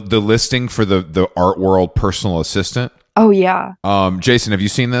listing for the Art World personal assistant. Oh yeah. Jason, have you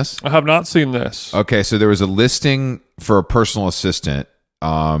seen this? I have not seen this. Okay, so there was a listing for a personal assistant,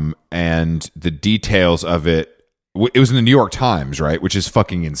 and the details of it. It was in the New York Times, right? Which is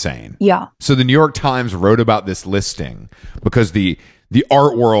fucking insane. Yeah. So the New York Times wrote about this listing because the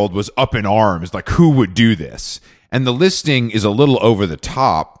art world was up in arms, like, who would do this? And the listing is a little over the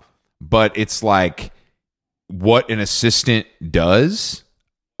top, but it's like what an assistant does.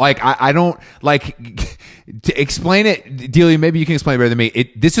 Like, I don't like to explain it. Delia, maybe you can explain it better than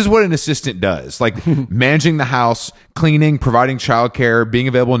me. This is what an assistant does: like managing the house, cleaning, providing childcare, being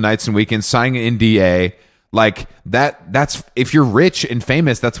available nights and weekends, signing an NDA. Like that's if you're rich and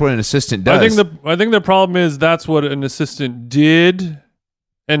famous, that's what an assistant does. I think the problem is that's what an assistant did,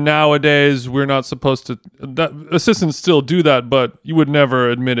 and nowadays we're not supposed to. That assistants still do that, but you would never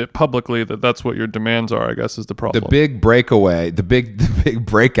admit it publicly that that's what your demands are. I guess is the problem. The big breakaway, the big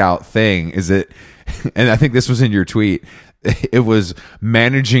breakout thing is it, and I think this was in your tweet. It was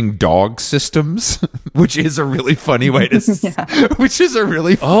managing dog systems, which is a really funny way to, which is a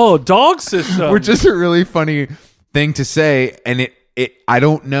really dog system, which is a really funny thing to say, and it I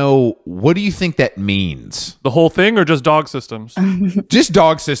don't know, what do you think that means? The whole thing, or just dog systems? Just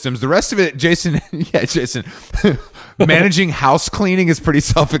dog systems. The rest of it, Jason. Yeah, Jason. Managing house cleaning is pretty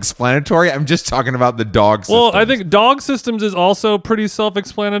self-explanatory. I'm just talking about the dog systems. Well, I think dog systems is also pretty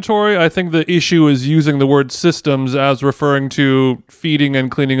self-explanatory. I think the issue is using the word systems as referring to feeding and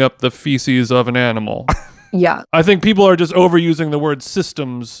cleaning up the feces of an animal. Yeah. I think people are just overusing the word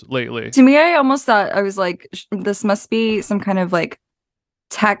systems lately. To me, I almost thought, I was like, this must be some kind of like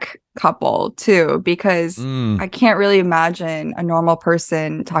tech couple too, because I can't really imagine a normal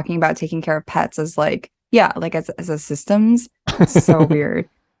person talking about taking care of pets as like, yeah, like as a systems. It's so weird.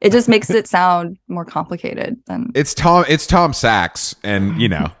 It just makes it sound more complicated than it's Tom Sachs, and you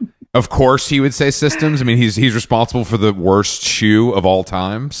know, of course he would say systems. I mean, he's responsible for the worst shoe of all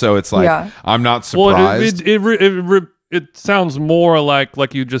time, so it's like I'm not surprised. Well, it sounds more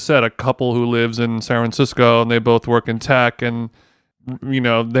like you just said, a couple who lives in San Francisco and they both work in tech, and you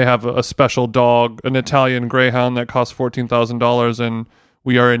know they have a special dog, an Italian Greyhound that costs $14,000, and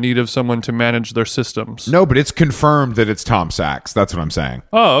we are in need of someone to manage their systems. No, but it's confirmed that it's Tom Sachs. That's what I'm saying.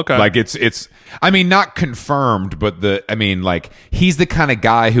 Oh, okay. Like it's I mean, not confirmed, but like he's the kind of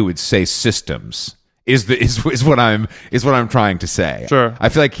guy who would say systems is what I'm trying to say. Sure. I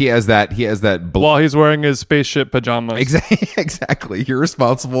feel like he has that while he's wearing his spaceship pajamas. Exactly. You're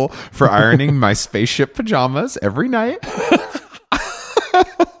responsible for ironing my spaceship pajamas every night.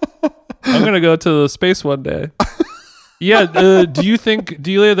 I'm going to go to the space one day. Yeah. Do you think,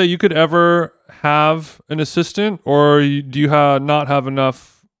 Delia, that you could ever have an assistant, or do you not have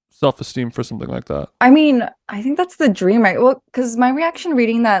enough self-esteem for something like that? I mean, I think that's the dream, right? Well, because my reaction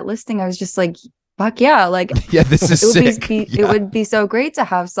reading that listing, I was just like, fuck yeah. Like, yeah, this is sick. It would be so great to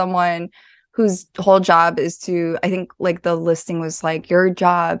have someone whose whole job is to, I think like the listing was like, your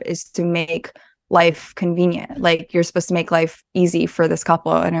job is to make life convenient. Like you're supposed to make life easy for this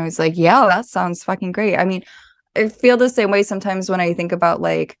couple. And I was like, yeah, that sounds fucking great. I mean, I feel the same way sometimes when I think about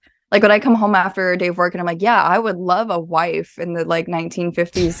like when I come home after a day of work and I'm like, yeah, I would love a wife in the like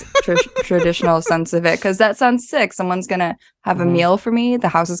 1950s traditional sense of it, because that sounds sick. Someone's gonna have a meal for me. The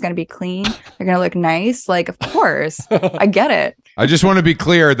house is gonna be clean. They're gonna look nice. Like, of course, I get it. I just want to be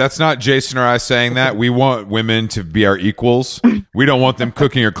clear. That's not Jason or I saying that. We want women to be our equals. We don't want them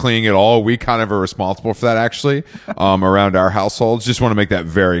cooking or cleaning at all. We kind of are responsible for that, actually, around our households. Just want to make that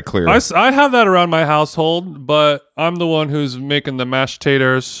very clear. I have that around my household, but I'm the one who's making the mashed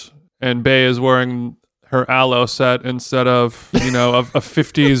taters, and Bae is wearing her aloe set instead of, a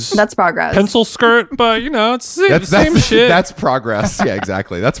 50s That's progress. pencil skirt. But, it's the same shit. That's progress. Yeah,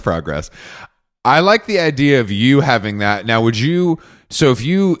 exactly. That's progress. I like the idea of you having that. Now, so if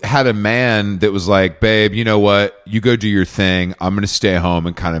you had a man that was like, babe, you know what? You go do your thing. I'm going to stay home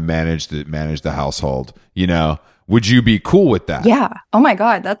and kind of manage the household, would you be cool with that? Yeah. Oh my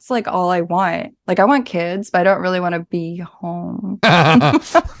God. That's like all I want. Like I want kids, but I don't really want to be home with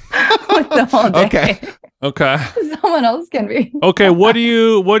the whole day. Okay. Someone else can be. Okay. What do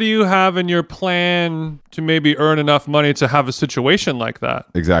you have in your plan to maybe earn enough money to have a situation like that?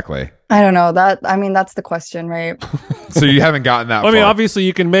 Exactly. I don't know. That's the question, right? So you haven't gotten that far. I mean, obviously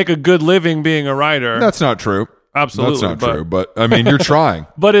you can make a good living being a writer. That's not true. Absolutely. That's not true. But I mean, you're trying.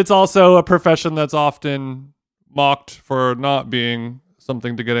 But it's also a profession that's often mocked for not being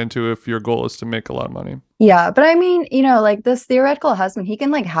something to get into if your goal is to make a lot of money. Yeah, but I mean, like this theoretical husband, he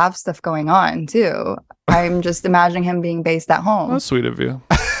can like have stuff going on too. I'm just imagining him being based at home. That's sweet of you.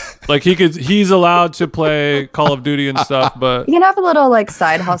 Like he's allowed to play Call of Duty and stuff, but he can have a little like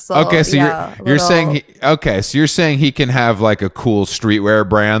side hustle. Okay, so you're saying he can have like a cool streetwear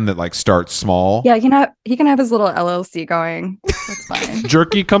brand that like starts small. Yeah, he can have his little LLC going. That's fine.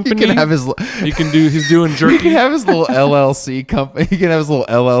 Jerky company. He can have his. He's doing jerky. He can have his little LLC company. He can have his little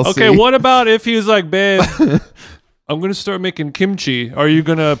LLC. Okay, what about if he's like, babe, I'm gonna start making kimchi. Are you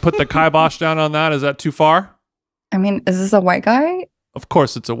gonna put the kibosh down on that? Is that too far? I mean, is this a white guy? Of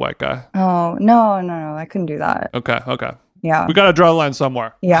course, it's a white guy. Oh no, I couldn't do that. Okay. Yeah, we got to draw the line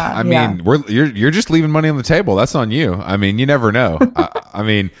somewhere. Yeah, I mean, you're just leaving money on the table. That's on you. I mean, you never know. I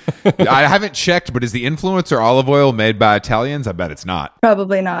mean, I haven't checked, but is the influencer olive oil made by Italians? I bet it's not.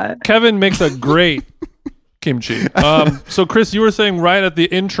 Probably not. Kevin makes a great kimchi. So Chris, you were saying right at the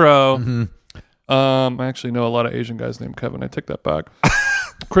intro. Mm-hmm. I actually know a lot of Asian guys named Kevin. I take that back.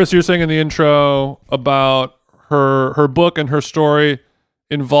 Chris, you're saying in the intro about her book and her story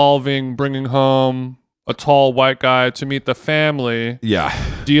involving bringing home a tall white guy to meet the family. Yeah.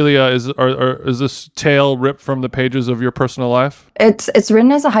 Delia, is this tale ripped from the pages of your personal life? It's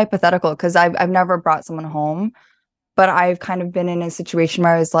written as a hypothetical because I've never brought someone home, but I've kind of been in a situation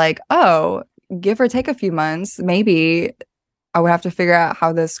where I was like, oh, give or take a few months, maybe I would have to figure out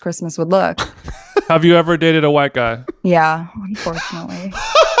how this Christmas would look. Have you ever dated a white guy? Yeah, unfortunately.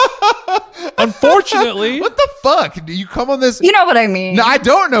 Unfortunately? What the fuck? Do you come on this? You know what I mean. No, I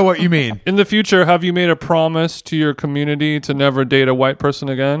don't know what you mean. In the future, have you made a promise to your community to never date a white person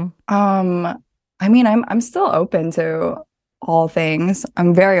again? I mean, I'm still open to all things.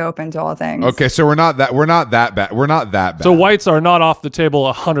 I'm very open to all things. Okay, so we're not that bad. We're not that bad. So whites are not off the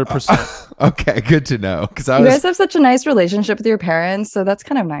table 100%. Okay, good to know. Because you guys have such a nice relationship with your parents, so that's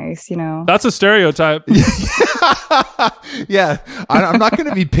kind of nice, That's a stereotype. Yeah, I'm not going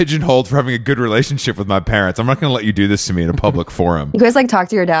to be pigeonholed for having a good relationship with my parents. I'm not going to let you do this to me in a public forum. You guys like talk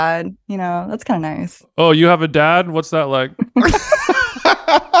to your dad, that's kind of nice. Oh, you have a dad? What's that like?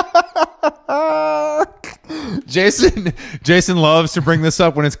 Jason loves to bring this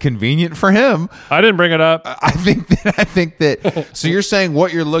up when it's convenient for him. I didn't bring it up. I think that. So you're saying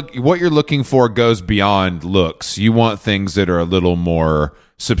what you're looking for goes beyond looks. You want things that are a little more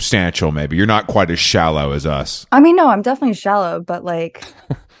substantial. Maybe you're not quite as shallow as us. I mean, no, I'm definitely shallow, but like,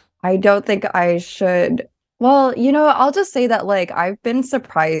 I don't think I should. Well, I'll just say that like I've been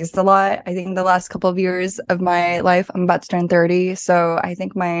surprised a lot. I think the last couple of years of my life, I'm about to turn 30, so I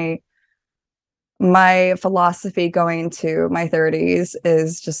think my philosophy going to my 30s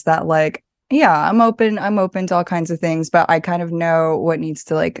is just that like, yeah, I'm open to all kinds of things, but I kind of know what needs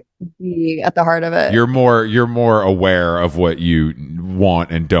to like be at the heart of it. You're more aware of what you want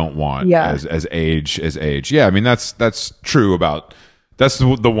and don't want as age. Yeah, I mean that's true about that's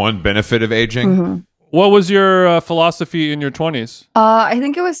the one benefit of aging. Mm-hmm. What was your philosophy in your 20s? I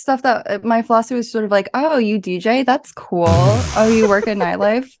think it was stuff that my philosophy was sort of like, oh, you DJ, that's cool. Oh, you work in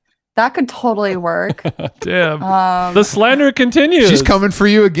nightlife, that could totally work. Damn. The slander continues. She's coming for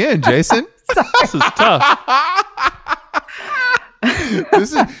you again, Jason. This is tough.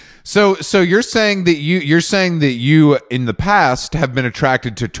 So you're saying that you in the past have been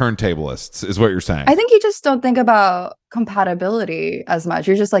attracted to turntablists, is what you're saying? I think you just don't think about compatibility as much.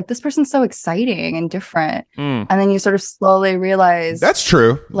 You're just like, this person's so exciting and different. And then you sort of slowly realize that's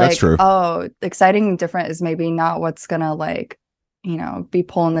true. Like, that's true. Oh, exciting and different is maybe not what's gonna like, be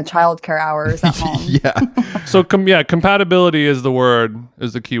pulling the childcare hours at home. Yeah. So compatibility is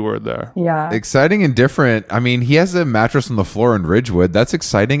the key word there. Yeah. Exciting and different. I mean, he has a mattress on the floor in Ridgewood. That's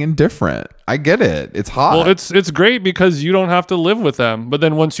exciting and different. I get it. It's hot. Well, it's great because you don't have to live with them. But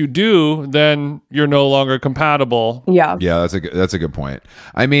then once you do, then you're no longer compatible. Yeah. Yeah, that's a good point.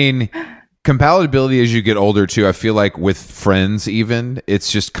 I mean, compatibility as you get older too, I feel like with friends even,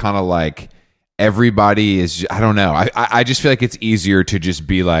 it's just kind of like everybody is, I don't know. I just feel like it's easier to just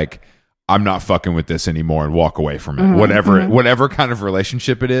be like, I'm not fucking with this anymore and walk away from it. Mm-hmm, Whatever kind of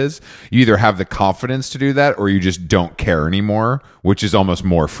relationship it is, you either have the confidence to do that or you just don't care anymore, which is almost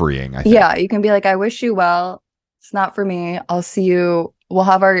more freeing, I think. Yeah, you can be like, I wish you well. It's not for me. I'll see you. We'll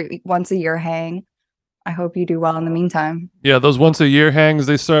have our once a year hang. I hope you do well in the meantime. Yeah, those once a year hangs,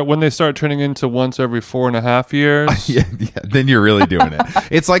 when they start turning into once every 4.5 years. yeah, then you're really doing it.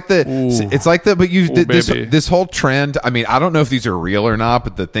 It's like this whole trend. I mean, I don't know if these are real or not,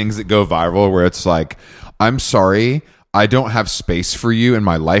 but the things that go viral where it's like, I'm sorry, I don't have space for you in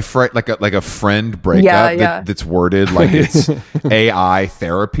my life, right? Like a friend breakup that's worded like it's AI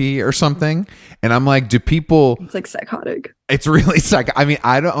therapy or something. And I'm like, do people? It's like psychotic. It's really I mean,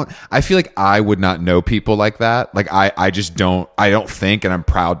 I feel like I would not know people like that. Like I just don't. I don't think, and I'm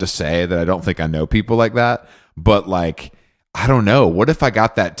proud to say that I don't think I know people like that. But like, I don't know. What if I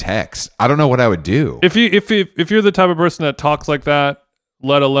got that text? I don't know what I would do. If you're the type of person that talks like that,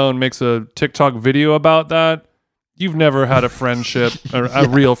 let alone makes a TikTok video about that, you've never had a friendship, a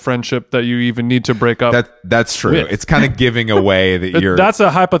real friendship that you even need to break up. That's true. With. It's kind of giving away that you're. That's a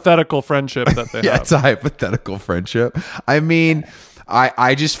hypothetical friendship that they have. Yeah, it's a hypothetical friendship. I mean,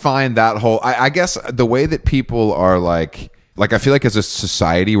 I just find that whole. I guess the way that people are like I feel like as a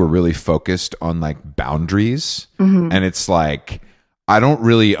society we're really focused on like boundaries, and it's like I don't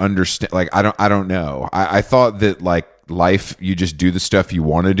really understand. Like I don't know. I thought that like life, you just do the stuff you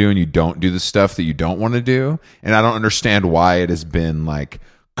want to do and you don't do the stuff that you don't want to do, and I don't understand why it has been like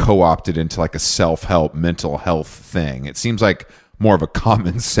co-opted into like a self-help mental health thing. It seems like more of a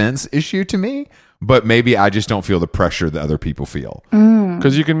common sense issue to me, but maybe I just don't feel the pressure that other people feel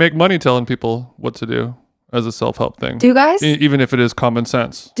because you can make money telling people what to do as a self-help thing. Do you guys, even if it is common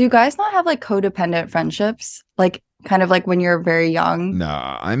sense, do you guys not have like codependent friendships, like kind of like when you're very young? No,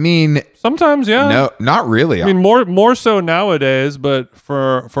 I mean sometimes, yeah. No, not really. I mean more so nowadays, but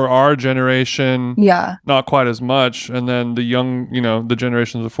for our generation, yeah, not quite as much. And then the young, the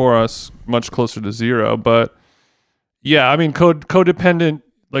generations before us, much closer to zero. But yeah, I mean codependent,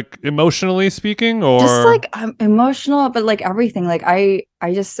 like emotionally speaking, or just like I'm emotional, but like everything. Like I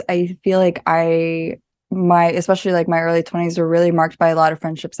feel like especially like my early 20s were really marked by a lot of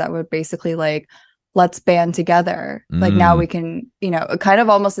friendships that would basically like, let's band together. Like now we can, kind of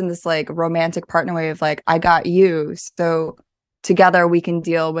almost in this like romantic partner way of like, I got you, so together we can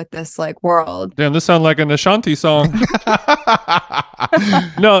deal with this like world. Damn, this sounds like an Ashanti song.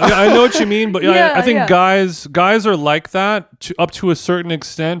 No, I know what you mean, but I think guys are like that up to a certain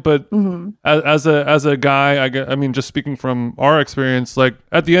extent. But as a guy, I mean, just speaking from our experience, like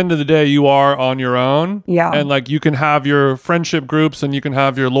at the end of the day, you are on your own. Yeah, and like you can have your friendship groups and you can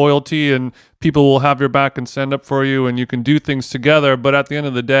have your loyalty and people will have your back and stand up for you and you can do things together. But at the end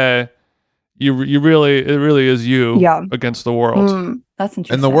of the day, it really is you against the world. That's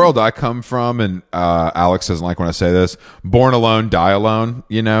interesting. In the world I come from, and Alex doesn't like when I say this, born alone, die alone,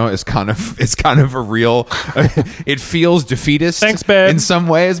 it's kind of a real, it feels defeatist. Thanks, babe. In some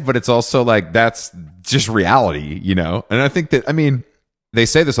ways, but it's also like, that's just reality, And I think that, I mean, they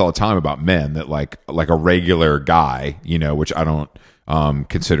say this all the time about men, that like a regular guy, you know, which I don't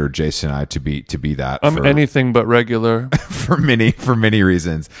consider Jason and I to be that. I'm anything but regular for many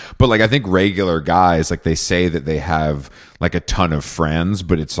reasons. But like I think regular guys, like they say that they have like a ton of friends,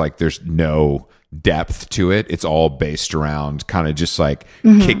 but it's like there's no depth to it. It's all based around kind of just like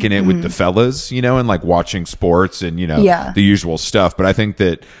kicking it with the fellas, you know, and like watching sports and, you know, the usual stuff. But I think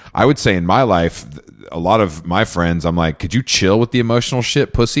that I would say in my life, a lot of my friends, I'm like, could you chill with the emotional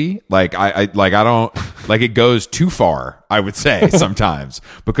shit, pussy? Like I don't like, it goes too far, I would say sometimes,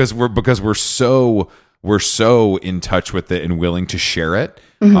 because we're so in touch with it and willing to share it,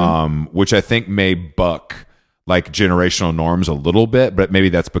 which I think may buck like generational norms a little bit, but maybe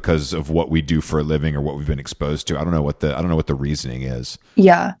that's because of what we do for a living or what we've been exposed to. I don't know what the reasoning is.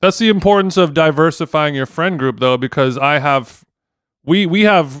 Yeah. That's the importance of diversifying your friend group, though, because we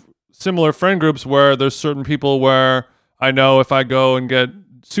have similar friend groups where there's certain people where I know if I go and get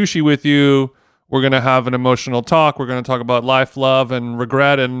sushi with you, we're going to have an emotional talk. We're going to talk about life, love, and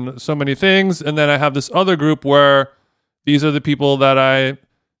regret and so many things. And then I have this other group where these are the people that I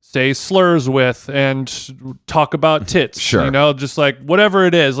say slurs with and talk about tits. Sure. You know, just like whatever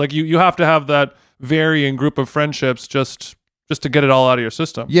it is. Like you have to have that varying group of friendships just to get it all out of your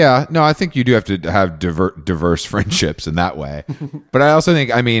system. Yeah, no, I think you do have to have diverse friendships in that way. But I also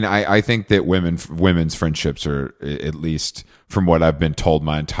think, I mean, I think that women's friendships are, at least from what I've been told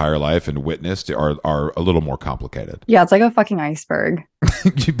my entire life and witnessed, are a little more complicated. Yeah, it's like a fucking iceberg.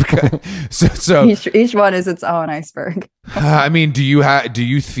 so each one is its own iceberg. I mean, do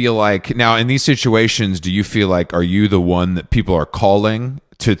you feel like now in these situations, do you feel like, are you the one that people are calling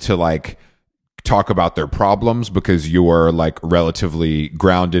to like talk about their problems because you are like relatively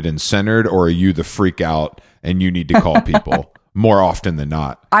grounded and centered, or are you the freak out and you need to call people more often than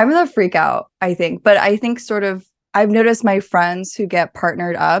not? I'm the freak out, I think. But I think sort of I've noticed my friends who get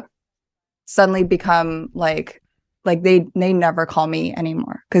partnered up suddenly become like they never call me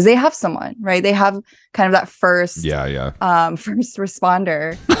anymore because they have someone, right? They have kind of that first first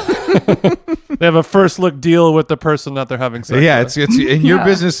responder. They have a first look deal with the person that they're having sex with. It's in your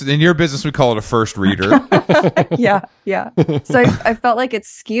business. In your business, we call it a first reader. yeah. So I felt like it's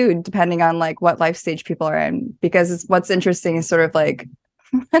skewed depending on like what life stage people are in, because what's interesting is sort of like,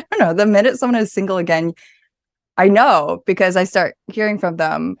 I don't know, the minute someone is single again, I know because I start hearing from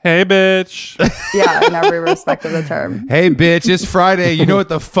them. Hey, bitch. Yeah, in every respect of the term. Hey, bitch, it's Friday. You know what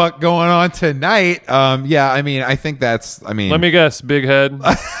the fuck going on tonight? Yeah, I mean, I think that's, I mean. Let me guess, big head.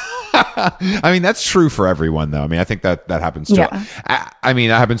 I mean, that's true for everyone, though. I mean, I think that happens to, I mean,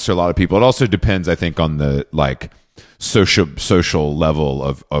 that happens to a lot of people. It also depends, I think, on the, like, social level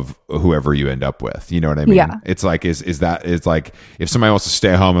of whoever you end up with. You know what I mean? Yeah. It's like, is like, if somebody wants to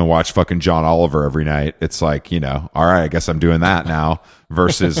stay home and watch fucking John Oliver every night, it's like, you know, all right, I guess I'm doing that now,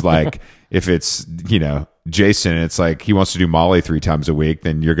 versus like, if it's, you know, Jason, it's like he wants to do Molly 3 times a week,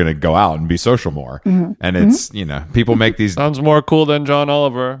 then you're going to go out and be social more. And it's, you know, people make these. Sounds more cool than John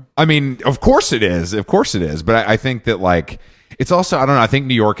Oliver. I mean, of course it is. Of course it is. But I think that, like, it's also, I don't know, I think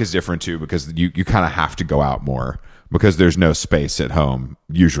New York is different too, because you kind of have to go out more because there's no space at home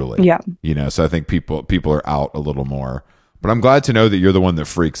usually. Yeah. You know, so I think people are out a little more. But I'm glad to know that you're the one that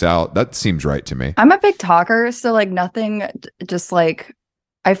freaks out. That seems right to me. I'm a big talker, so like nothing, just like,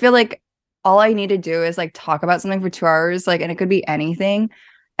 I feel like all I need to do is like talk about something for 2 hours, like, and it could be anything.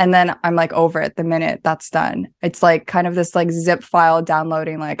 And then I'm like over it the minute that's done. It's like kind of this like zip file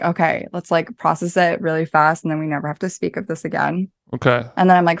downloading, like, okay, let's like process it really fast. And then we never have to speak of this again. Okay. And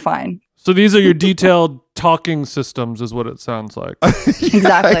then I'm like, fine. So these are your detailed talking systems is what it sounds like.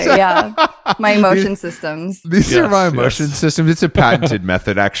 Exactly. Yeah. My emotion systems. These are my emotion systems. It's a patented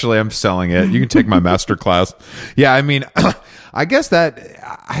method. Actually, I'm selling it. You can take my master class. Yeah. I mean, I guess that,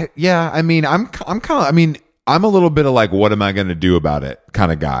 I mean, I'm kind of, I mean, I'm a little bit of like, what am I going to do about it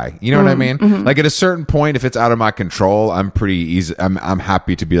kind of guy. You know what I mean? Like at a certain point, if it's out of my control, I'm pretty easy. I'm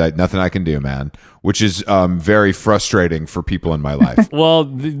happy to be like, nothing I can do, man, which is very frustrating for people in my life. Well,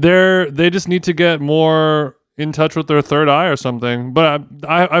 they just need to get more in touch with their third eye or something. But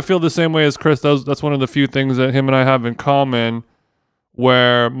I feel the same way as Chris. That's one of the few things that him and I have in common,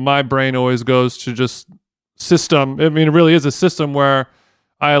 where my brain always goes to just system. I mean, it really is a system where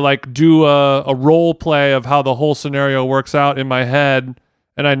I like do a role play of how the whole scenario works out in my head,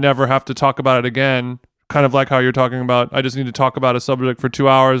 and I never have to talk about it again. Kind of like how you're talking about, I just need to talk about a subject for 2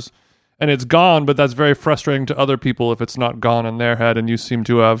 hours and it's gone, but that's very frustrating to other people if it's not gone in their head, and you seem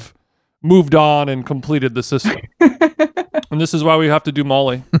to have moved on and completed the system. And this is why we have to do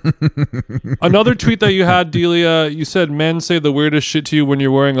Molly. Another tweet that you had, Delia, you said men say the weirdest shit to you when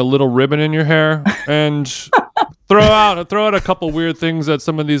you're wearing a little ribbon in your hair. And throw out a couple weird things that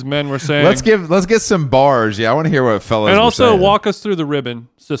some of these men were saying. Let's get some bars. Yeah, I want to hear what fellas. And were also saying. walk us through the ribbon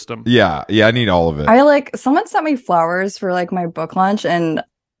system. Yeah, I need all of it. Someone sent me flowers for like my book launch, and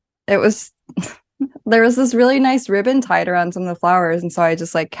it was there was this really nice ribbon tied around some of the flowers, and so I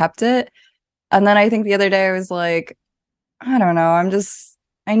just like kept it. And then I think the other day I was like, I don't know,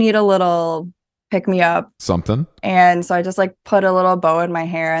 I need a little pick me up. Something. And so I just like put a little bow in my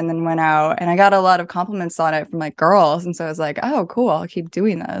hair and then went out, and I got a lot of compliments on it from like girls. And so I was like, oh, cool, I'll keep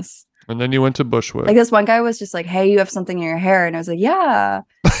doing this. And then you went to Bushwick. Like this one guy was just like, hey, you have something in your hair. And I was like, yeah.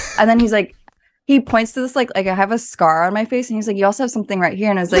 And then he's like, he points to this like I have a scar on my face, and he's like, you also have something right here.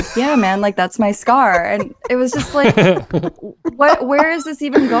 And I was like, yeah, man, like that's my scar. And it was just like, where is this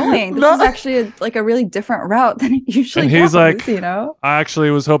even going? This is actually a really different route than it usually and he's goes, like, you know? I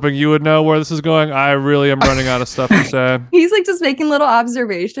actually was hoping you would know where this is going. I really am running out of stuff to say. He's like just making little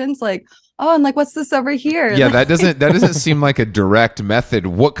observations like, oh, and like, what's this over here? Yeah, that doesn't seem like a direct method.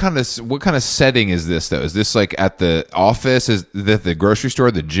 What kind of setting is this though? Is this like at the office? Is that the grocery store,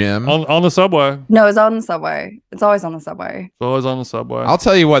 the gym? On the subway. No, it's on the subway. It's always on the subway. It's always on the subway. I'll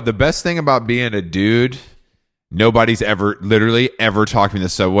tell you what, the best thing about being a dude, nobody's literally ever talked to me in the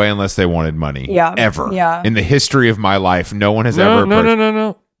subway unless they wanted money. Yeah. Ever. Yeah. In the history of my life, no one has ever approached.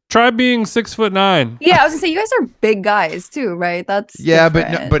 No. Try being 6'9". Yeah, I was gonna say you guys are big guys too, right? That's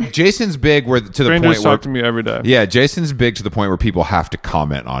different. but Jason's big to the Strangers point where talk to me every day. Yeah, Jason's big to the point where people have to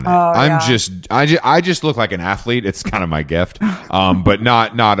comment on it. Oh, I just look like an athlete. It's kind of my gift, but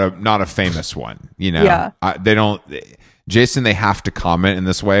not a famous one. You know, Yeah. They don't. Jason, they have to comment in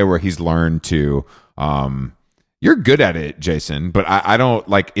this way where he's learned to. You're good at it, Jason, but I don't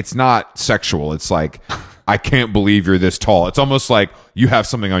like. It's not sexual. It's like. I can't believe you're this tall. It's almost like you have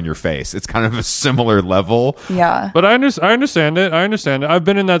something on your face. It's kind of a similar level. Yeah. But I understand it. I've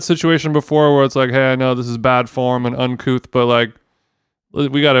been in that situation before where it's like, hey, I know this is bad form and uncouth, but like,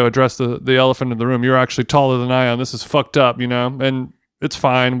 we got to address the elephant in the room. You're actually taller than I am. This is fucked up, you know? And it's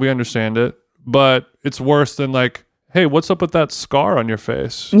fine. We understand it. But it's worse than like, hey, what's up with that scar on your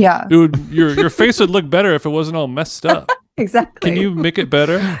face? Yeah. Dude, your face would look better if it wasn't all messed up. Exactly. Can you make it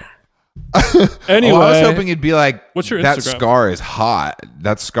better? Anyway, I was hoping it'd be like, what's your that Instagram? scar is hot.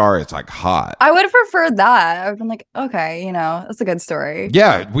 That scar is like hot. I would have preferred that. I would have been like, okay, you know, that's a good story.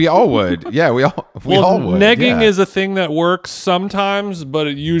 Yeah, we all would. Yeah, we all would. Negging yeah. is a thing that works sometimes, but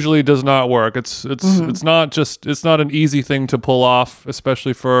it usually does not work. It's not an easy thing to pull off,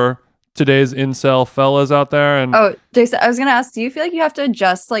 especially for today's incel fellas out there. And Oh, Jason, I was gonna ask, do you feel like you have to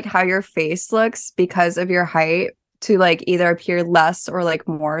adjust like how your face looks because of your height to like either appear less or like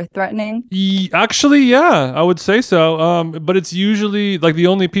more threatening? Actually, yeah, I would say so. But it's usually like the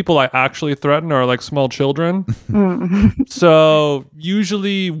only people I actually threaten are like small children. So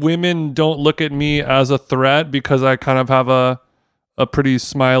usually women don't look at me as a threat because I kind of have a pretty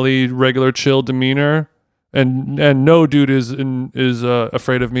smiley, regular, chill demeanor. And no dude is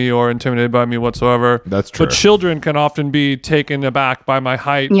afraid of me or intimidated by me whatsoever. That's true. But children can often be taken aback by my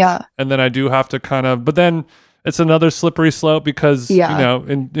height. Yeah. And then I do have to but then it's another slippery slope because, you know,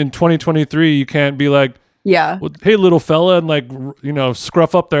 in 2023, you can't be like, Yeah. well, hey, little fella, and like, you know,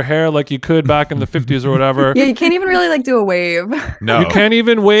 scruff up their hair like you could back in the 50s or whatever. Yeah, you can't even really like do a wave. No. You can't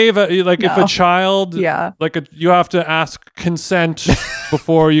even wave at, like, if a child, Yeah. like, you have to ask consent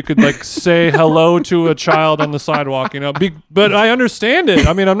before you could, like, say hello to a child on the sidewalk, you know? But I understand it.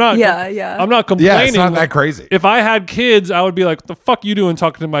 I mean, I'm not, I'm not complaining. Yeah, it's not that crazy. If I had kids, I would be like, the fuck you doing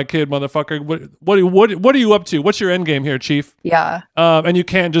talking to my kid, motherfucker? What are you up to? What's your end game here, chief? Yeah. And you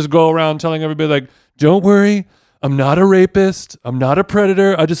can't just go around telling everybody, like, don't worry, I'm not a rapist. I'm not a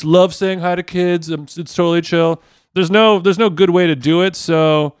predator. I just love saying hi to kids. It's totally chill. There's no good way to do it.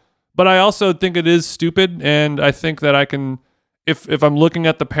 So, but I also think it is stupid. And I think that I can, if I'm looking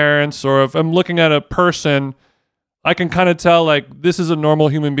at the parents or if I'm looking at a person, I can kind of tell like this is a normal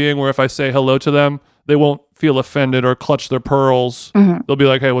human being where if I say hello to them, they won't feel offended or clutch their pearls. Mm-hmm. They'll be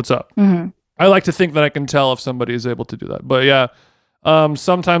like, hey, what's up? Mm-hmm. I like to think that I can tell if somebody is able to do that. But yeah,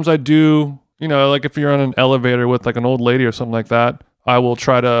 sometimes I do. You know, like if you're on an elevator with like an old lady or something like that, I will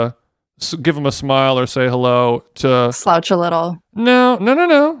try to give them a smile or say hello to Slouch a little. No.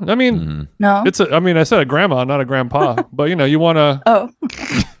 I mean, No. I said a grandma, not a grandpa, but you know, you want to Oh.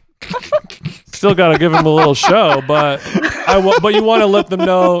 still got to give them a little show, but you want to let them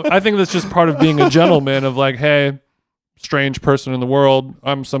know. I think that's just part of being a gentleman of like, hey, strange person in the world.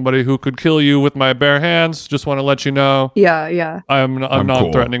 I'm somebody who could kill you with my bare hands. Just want to let you know. Yeah. I'm cool.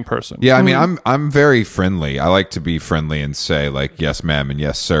 non-threatening person. Yeah, I mean, I'm very friendly. I like to be friendly and say like, yes, ma'am, and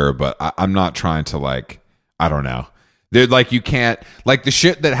yes, sir. But I'm not trying to like, I don't know. They're like, you can't like the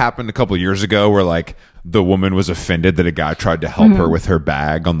shit that happened a couple years ago where like the woman was offended that a guy tried to help her with her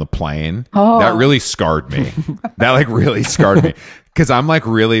bag on the plane. That really scarred me. That like really scarred me. Because I'm like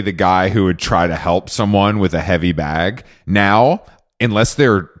really the guy who would try to help someone with a heavy bag. Now, unless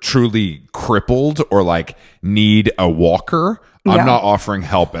they're truly crippled or like need a walker, I'm not offering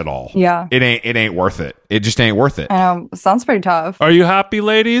help at all. Yeah. It ain't worth it. It just ain't worth it. I know. Sounds pretty tough. Are you happy,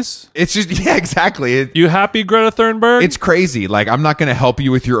 ladies? It's just, yeah, exactly. You happy, Greta Thunberg? It's crazy. Like, I'm not going to help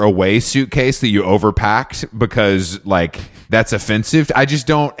you with your away suitcase that you overpacked because like that's offensive. I just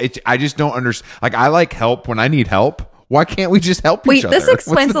don't understand. Like, I like help when I need help. Why can't we just help each other? Wait, this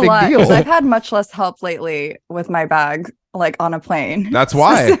explains a lot deal? because I've had much less help lately with my bag, like on a plane. That's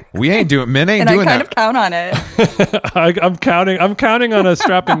why men ain't doing and that. I kind of count on it. I'm counting on a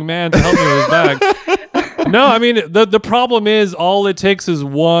strapping man to help me with his bag. No, I mean the problem is all it takes is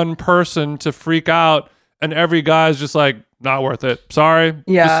one person to freak out, and every guy's just like, not worth it. Sorry.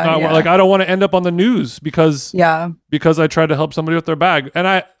 Yeah. Just not like I don't want to end up on the news because I tried to help somebody with their bag. And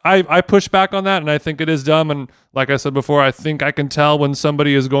I push back on that, and I think it is dumb. And like I said before, I think I can tell when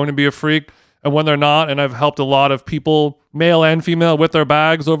somebody is going to be a freak and when they're not. And I've helped a lot of people, male and female, with their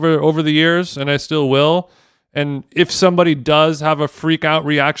bags over the years, and I still will. And if somebody does have a freak out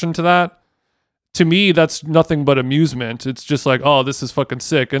reaction to that, to me, that's nothing but amusement. It's just like, oh, this is fucking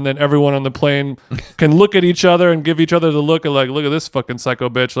sick. And then everyone on the plane can look at each other and give each other the look of like, look at this fucking psycho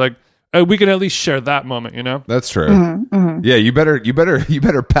bitch. Like, we can at least share that moment, you know? That's true. Yeah, you better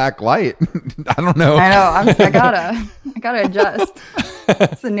pack light. I don't know. I know. I gotta adjust.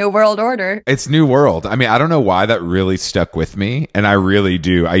 It's a new world order. It's new world. I mean, I don't know why that really stuck with me, and I really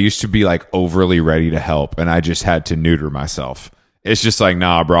do. I used to be like overly ready to help, and I just had to neuter myself. It's just like,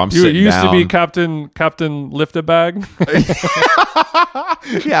 nah, bro, I'm sitting down. You used to be Captain Lift a Bag?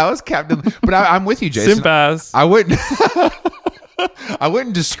 Yeah, I was Captain. But I'm with you, Jason. Simp ass. I wouldn't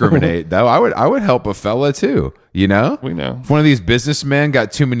discriminate, though. I would help a fella, too, you know? We know. If one of these businessmen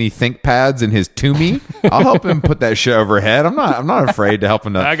got too many think pads in his Toomey, I'll help him put that shit overhead. I'm not afraid to help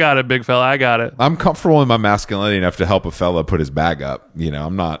him. I got it, big fella. I got it. I'm comfortable in my masculinity enough to help a fella put his bag up. You know,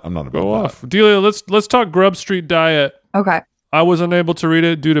 I'm not above Go that. off. Delia, let's talk Grub Street Diet. Okay. I was unable to read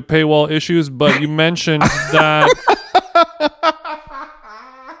it due to paywall issues, but you mentioned that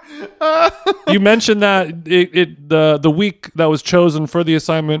the week that was chosen for the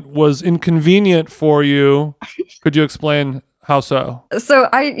assignment was inconvenient for you. Could you explain how so? So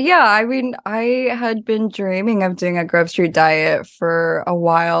I had been dreaming of doing a Grove Street Diet for a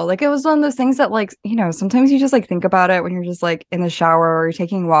while. Like, it was one of those things that, like, you know, sometimes you just like think about it when you're just like in the shower or you're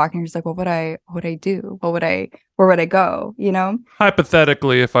taking a walk and you're just like, what would I do? Where would I go? You know?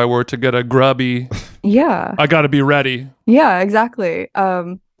 Hypothetically, if I were to get a grubby, I got to be ready. Yeah, exactly.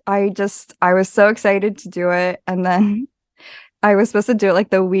 I was so excited to do it, and then I was supposed to do it like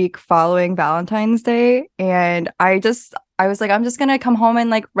the week following Valentine's Day, and I was like, I'm just gonna come home and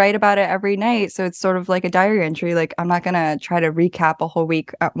like write about it every night, so it's sort of like a diary entry. Like, I'm not gonna try to recap a whole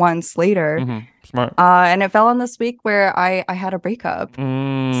week at once later. Smart. And it fell on this week where I had a breakup,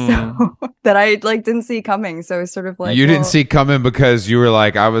 so that I like didn't see coming. So it was sort of like, you didn't see coming because you were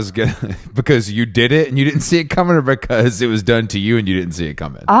like, I was gonna because you did it and you didn't see it coming, or because it was done to you and you didn't see it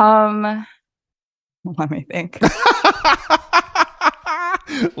coming. Let me think.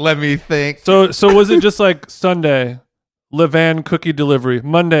 Let me think. So was it just like Sunday, Levan cookie delivery,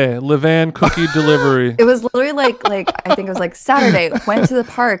 Monday, Levan cookie delivery? It was literally like I think it was like Saturday, went to the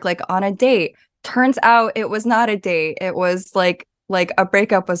park like on a date. Turns out it was not a date. It was like a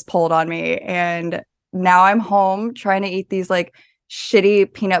breakup was pulled on me, and now I'm home trying to eat these like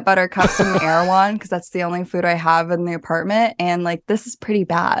shitty peanut butter cups from Erewhon because that's the only food I have in the apartment, and like this is pretty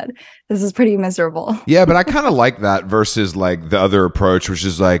bad. This is pretty miserable. Yeah, but I kind of like that versus like the other approach, which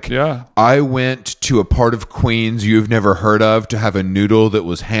is like, I went to a part of Queens you've never heard of to have a noodle that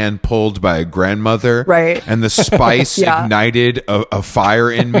was hand pulled by a grandmother, right? And the spice ignited a fire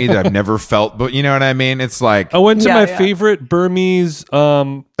in me that I've never felt. But you know what I mean? It's like, I went to my favorite Burmese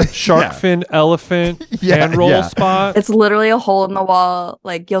shark fin elephant hand roll spot. It's literally a hole in the wall.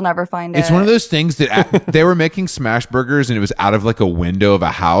 Like, you'll never find it. It's one of those things that they were making smash burgers and it was out of like a window of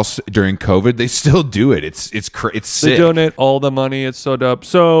a house during COVID. They still do it. It's sick. They donate all the money. It's so dope.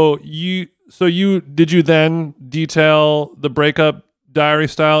 So did you then detail the breakup diary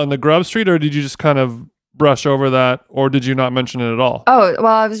style in the Grub Street, or did you just kind of brush over that, or did you not mention it at all? Oh, well,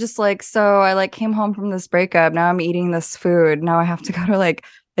 I was just like, so I like came home from this breakup. Now I'm eating this food. Now I have to go to like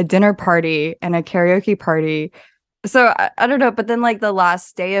a dinner party and a karaoke party. So I don't know. But then like the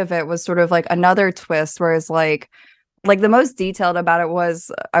last day of it was sort of like another twist, whereas like the most detailed about it was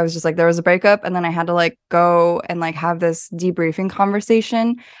I was just like, there was a breakup, and then I had to like go and like have this debriefing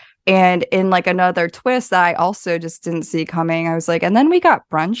conversation And in like another twist that I also just didn't see coming, I was like, and then we got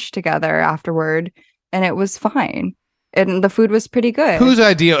brunch together afterward, and it was fine. And the food was pretty good. Whose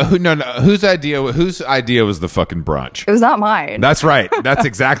idea? Whose idea was the fucking brunch? It was not mine. That's right. That's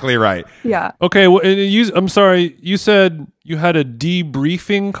exactly right. Yeah. Okay, well, I'm sorry. You said you had a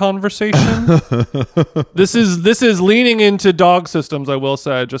debriefing conversation. This is leaning into dog systems. I will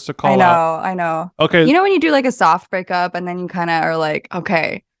say, just to call out. I know. Okay, You know when you do like a soft breakup and then you kind of are like,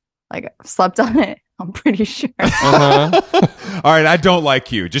 okay, like slept on it. I'm pretty sure. All right, I don't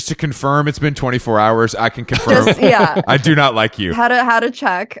like you. Just to confirm, it's been 24 hours. I can confirm. Yeah. I do not like you. How to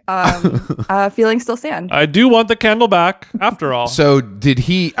check. Feelings still stand. I do want the candle back. After all, So did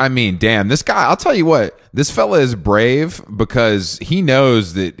he? I mean, damn, this guy. I'll tell you what. This fella is brave because he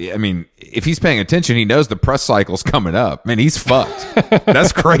knows that. I mean, if he's paying attention, he knows the press cycle's coming up. Man, he's fucked.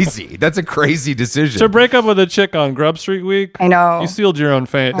 That's crazy. That's a crazy decision. to break up with a chick on Grub Street Week, I know. you sealed your own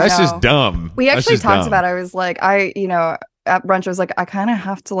fate. That's know. just dumb. We That's actually just talked dumb. about it. I was like, at brunch, I was like, I kind of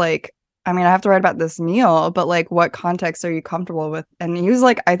have to like, I mean, I have to write about this meal, but like, what context are you comfortable with? And he was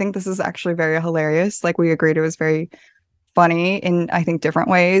like, I think this is actually very hilarious. Like, we agreed it was very funny in, I think, different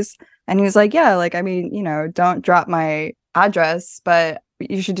ways. And he was like, yeah, like, I mean, don't drop my address, but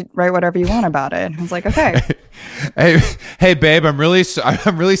you should write whatever you want about it. And I was like, okay. Hey, babe, I'm really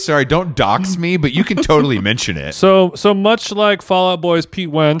sorry. Don't dox me, but you can totally mention it. So much like Fall Out Boy's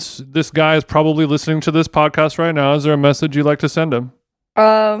Pete Wentz, this guy is probably listening to this podcast right now. Is there a message you'd like to send him?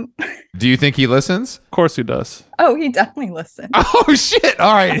 Do you think he listens? Of course he does. Oh, he definitely listened. Oh shit!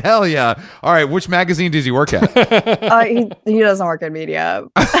 All right, hell yeah! All right, which magazine does he work at? He doesn't work in media.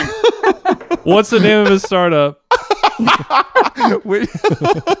 What's the name of his startup? Wait.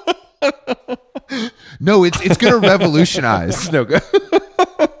 No, it's gonna revolutionize. No,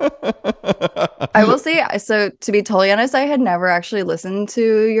 I will say, so to be totally honest, I had never actually listened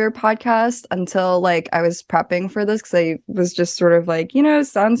to your podcast until like I was prepping for this because I was just sort of like,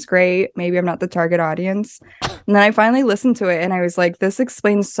 sounds great. Maybe I'm not the target audience. And then I finally listened to it and I was like, this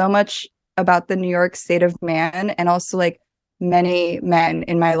explains so much about the New York state of man and also like many men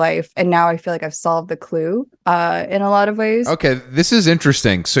in my life. And now I feel like I've solved the clue in a lot of ways. Okay, this is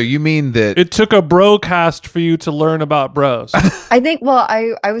interesting. So you mean that It took a brocast for you to learn about bros. I think, well,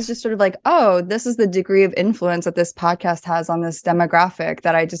 I was just sort of like, oh, this is the degree of influence that this podcast has on this demographic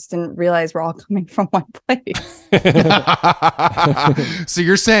that I just didn't realize we're all coming from one place. So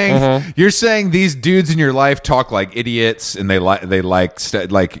you're saying these dudes in your life talk like idiots and they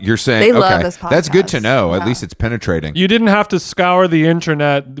like you're saying They love okay, this that's good to podcast. know. At Yeah. least it's penetrating. You didn't have to scour the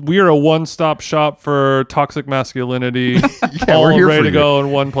internet. We are a one-stop shop for toxic masculinity. All we're here ready for to you. go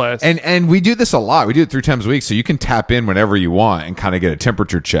in one place. And we do this a lot. We do it 3 times a week, so you can tap in whenever you want and kind of get a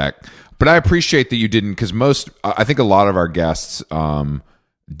temperature check. But I appreciate that you didn't, because I think a lot of our guests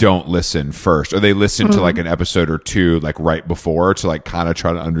don't listen first, or they listen to like an episode or two like right before to like kind of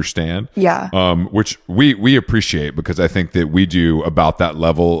try to understand. Yeah. Which we appreciate, because I think that we do about that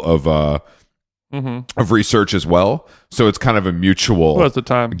level of research as well. So it's kind of a mutual Well, at the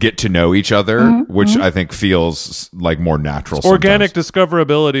time. get to know each other, which I think feels like more natural. Organic sometimes.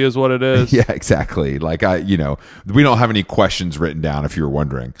 discoverability is what it is. Yeah, exactly. Like we don't have any questions written down, if you were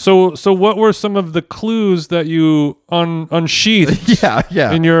wondering. So what were some of the clues that you unsheathed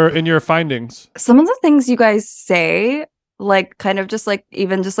Yeah. in your findings? Some of the things you guys say, like kind of just like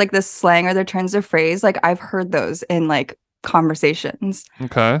even just like this slang or their turns of phrase, like I've heard those in like conversations.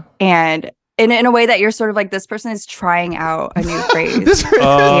 Okay. And in a way that you're sort of like, this person is trying out a new phrase. This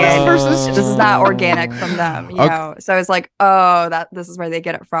This is not organic from them, you know. So it's like, oh, this is where they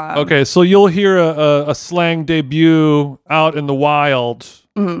get it from. Okay, so you'll hear a slang debut out in the wild.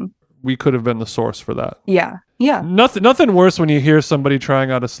 Mhm. We could have been the source for that. Yeah. Nothing worse when you hear somebody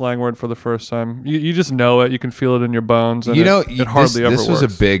trying out a slang word for the first time. You just know it. You can feel it in your bones. And it hardly ever this works.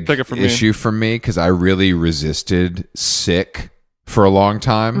 was a big Take it from me. issue for me, because I really resisted sick for a long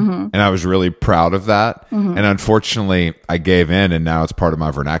time, and I was really proud of that. And unfortunately, I gave in, and now it's part of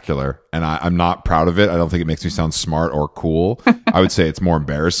my vernacular. And I'm not proud of it. I don't think it makes me sound smart or cool. I would say it's more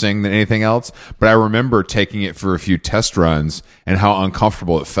embarrassing than anything else. But I remember taking it for a few test runs and how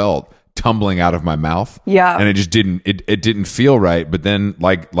uncomfortable it felt tumbling out of my mouth. Yeah. And it just didn't feel right. But then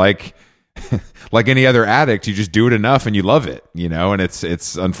like any other addict, you just do it enough and you love it, and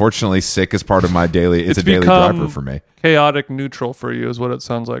it's unfortunately sick as part of my daily, it's a daily become driver for me. Chaotic neutral for you is what it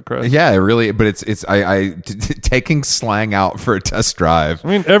sounds like, Chris. Yeah, it really, but taking slang out for a test drive. I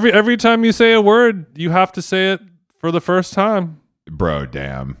mean, every time you say a word, you have to say it for the first time. Bro,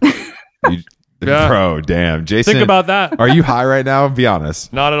 damn. Yeah. Bro, damn. Jason, Think about that. Are you high right now? Be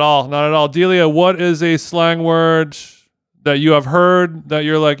honest. Not at all. Not at all. Delia, what is a slang word that you have heard that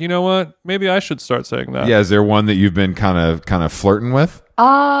you're like, you know what? Maybe I should start saying that. Yeah, is there one that you've been kind of flirting with?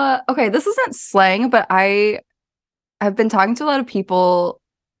 Okay, this isn't slang, but I've been talking to a lot of people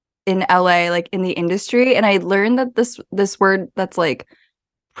in LA, like in the industry, and I learned that this word that's like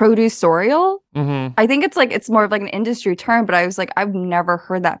producerial. Mm-hmm. I think it's more of like an industry term, but I was like, I've never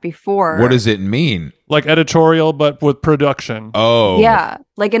heard that before. What does it mean? Like editorial, but with production. Oh. Yeah,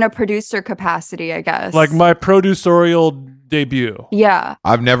 like in a producer capacity, I guess. Like my producerial debut. Yeah.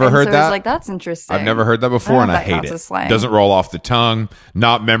 I've never And heard so that. I was like, that's interesting. I've never heard that before, and I hate it. Doesn't roll off the tongue.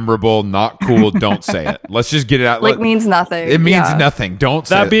 Not memorable. Not cool. Don't say it. Let's just get it out. Like means nothing. It means nothing. Don't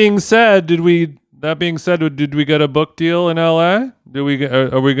say That it. being said, did we get a book deal in LA? Are we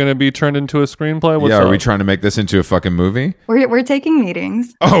going to be turned into a screenplay? What's Are up? we trying to make this into a fucking movie? We're taking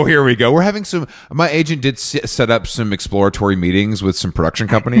meetings. Oh, here we go. We're having some. My agent did set up some exploratory meetings with some production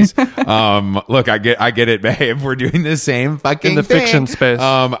companies. Look, I get it, babe. We're doing the same fucking in the thing. fiction space.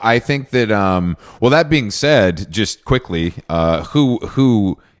 I think that. Well, that being said, just quickly,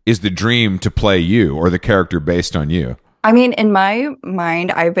 who is the dream to play you or the character based on you? I mean, in my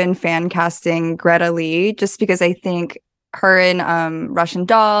mind, I've been fan casting Greta Lee just because I think her in Russian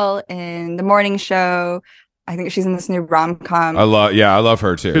Doll, in The Morning Show. I think she's in this new rom-com. I love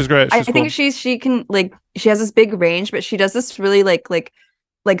her too. She's great. I think she can like she has this big range, but she does this really like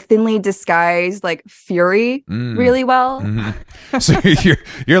thinly disguised like fury really well. Mm-hmm. So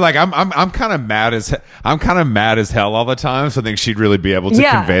you're like I'm kind of mad as hell all the time. So I think she'd really be able to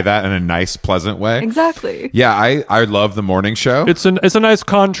convey that in a nice, pleasant way. Exactly. Yeah, I love The Morning Show. It's a nice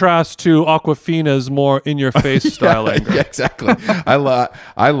contrast to Awkwafina's more in your face style anger. Yeah, exactly. I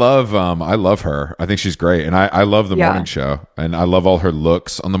love her. I think she's great, and I love The Morning Show, and I love all her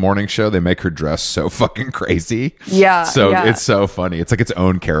looks on The Morning Show. They make her dress so fucking crazy. Yeah. So it's so funny. It's like its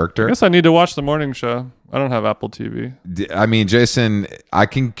own character. I guess I need to watch The Morning Show. I don't have Apple TV. I mean, Jason, I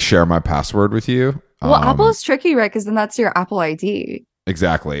can share my password with you. Well, Apple is tricky, right? Because then that's your Apple ID.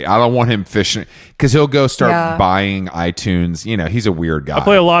 Exactly. I don't want him fishing because he'll go start buying iTunes. You know, he's a weird guy. I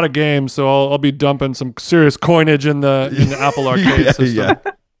play a lot of games, so I'll be dumping some serious coinage in the Apple Arcade system. Yeah.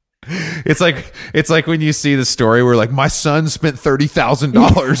 It's like when you see the story where like my son spent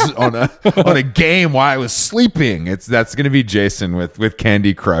 $30,000 on a game while I was sleeping. That's gonna be Jason with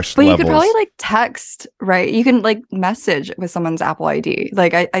Candy Crush. But levels. You could probably like text, right? You can like message with someone's Apple ID.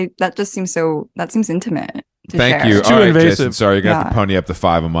 Like I that just seems that seems intimate. Thank you. It's too invasive. Jason, sorry, you're gonna have to pony up the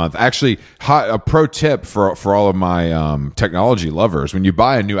 $5 a month. Actually, a pro tip for all of my technology lovers: when you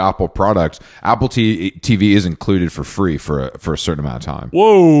buy a new Apple product, Apple TV is included for free for a certain amount of time.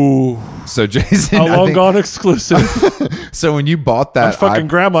 Whoa! So Jason, how long gone exclusive? So when you bought that, my fucking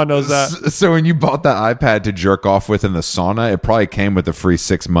grandma knows that. So when you bought that iPad to jerk off with in the sauna, it probably came with a free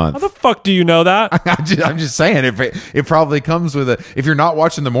 6 month. How the fuck do you know that? I'm just saying, it probably comes with a. If you're not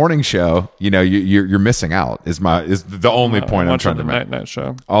watching The Morning Show, you know you're missing out. Is the only point I'm trying to make. Night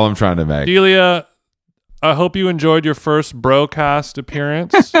show. All I'm trying to make. Delia, I hope you enjoyed your first Brocast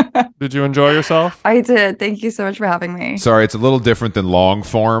appearance. Did you enjoy yourself? I did. Thank you so much for having me. Sorry, it's a little different than long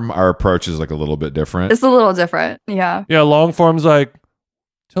form. Our approach is like a little bit different. It's a little different. Yeah. Yeah, long form's like,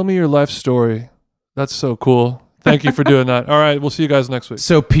 tell me your life story. That's so cool. Thank you for doing that. All right, we'll see you guys next week.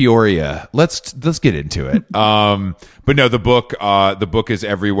 So Peoria, let's get into it. But no, the book is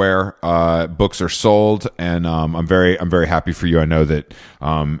everywhere. Books are sold, and I'm very happy for you. I know that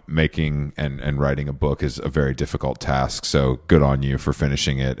making and writing a book is a very difficult task. So good on you for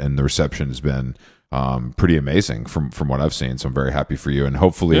finishing it, and the reception has been pretty amazing from what I've seen. So I'm very happy for you, and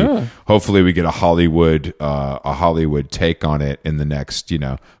hopefully we get a Hollywood take on it in the next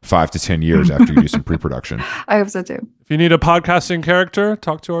 5 to 10 years after you do some pre-production. I hope so too. If you need a podcasting character,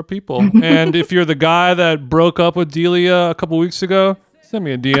 talk to our people. And if you're the guy that broke up with Delia a couple weeks ago, send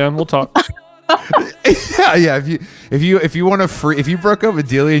me a DM. We'll talk. yeah. If you want if you broke up with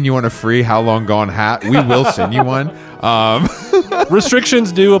Delia and you want a free How Long Gone hat, we will send you one.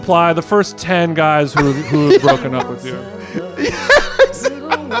 Restrictions do apply. The first 10 guys who have broken up with you.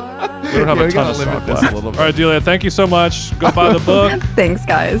 We don't have a ton of stock left. All right, Delia, thank you so much. Go buy the book. Thanks,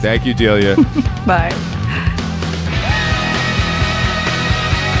 guys. Thank you, Delia. Bye.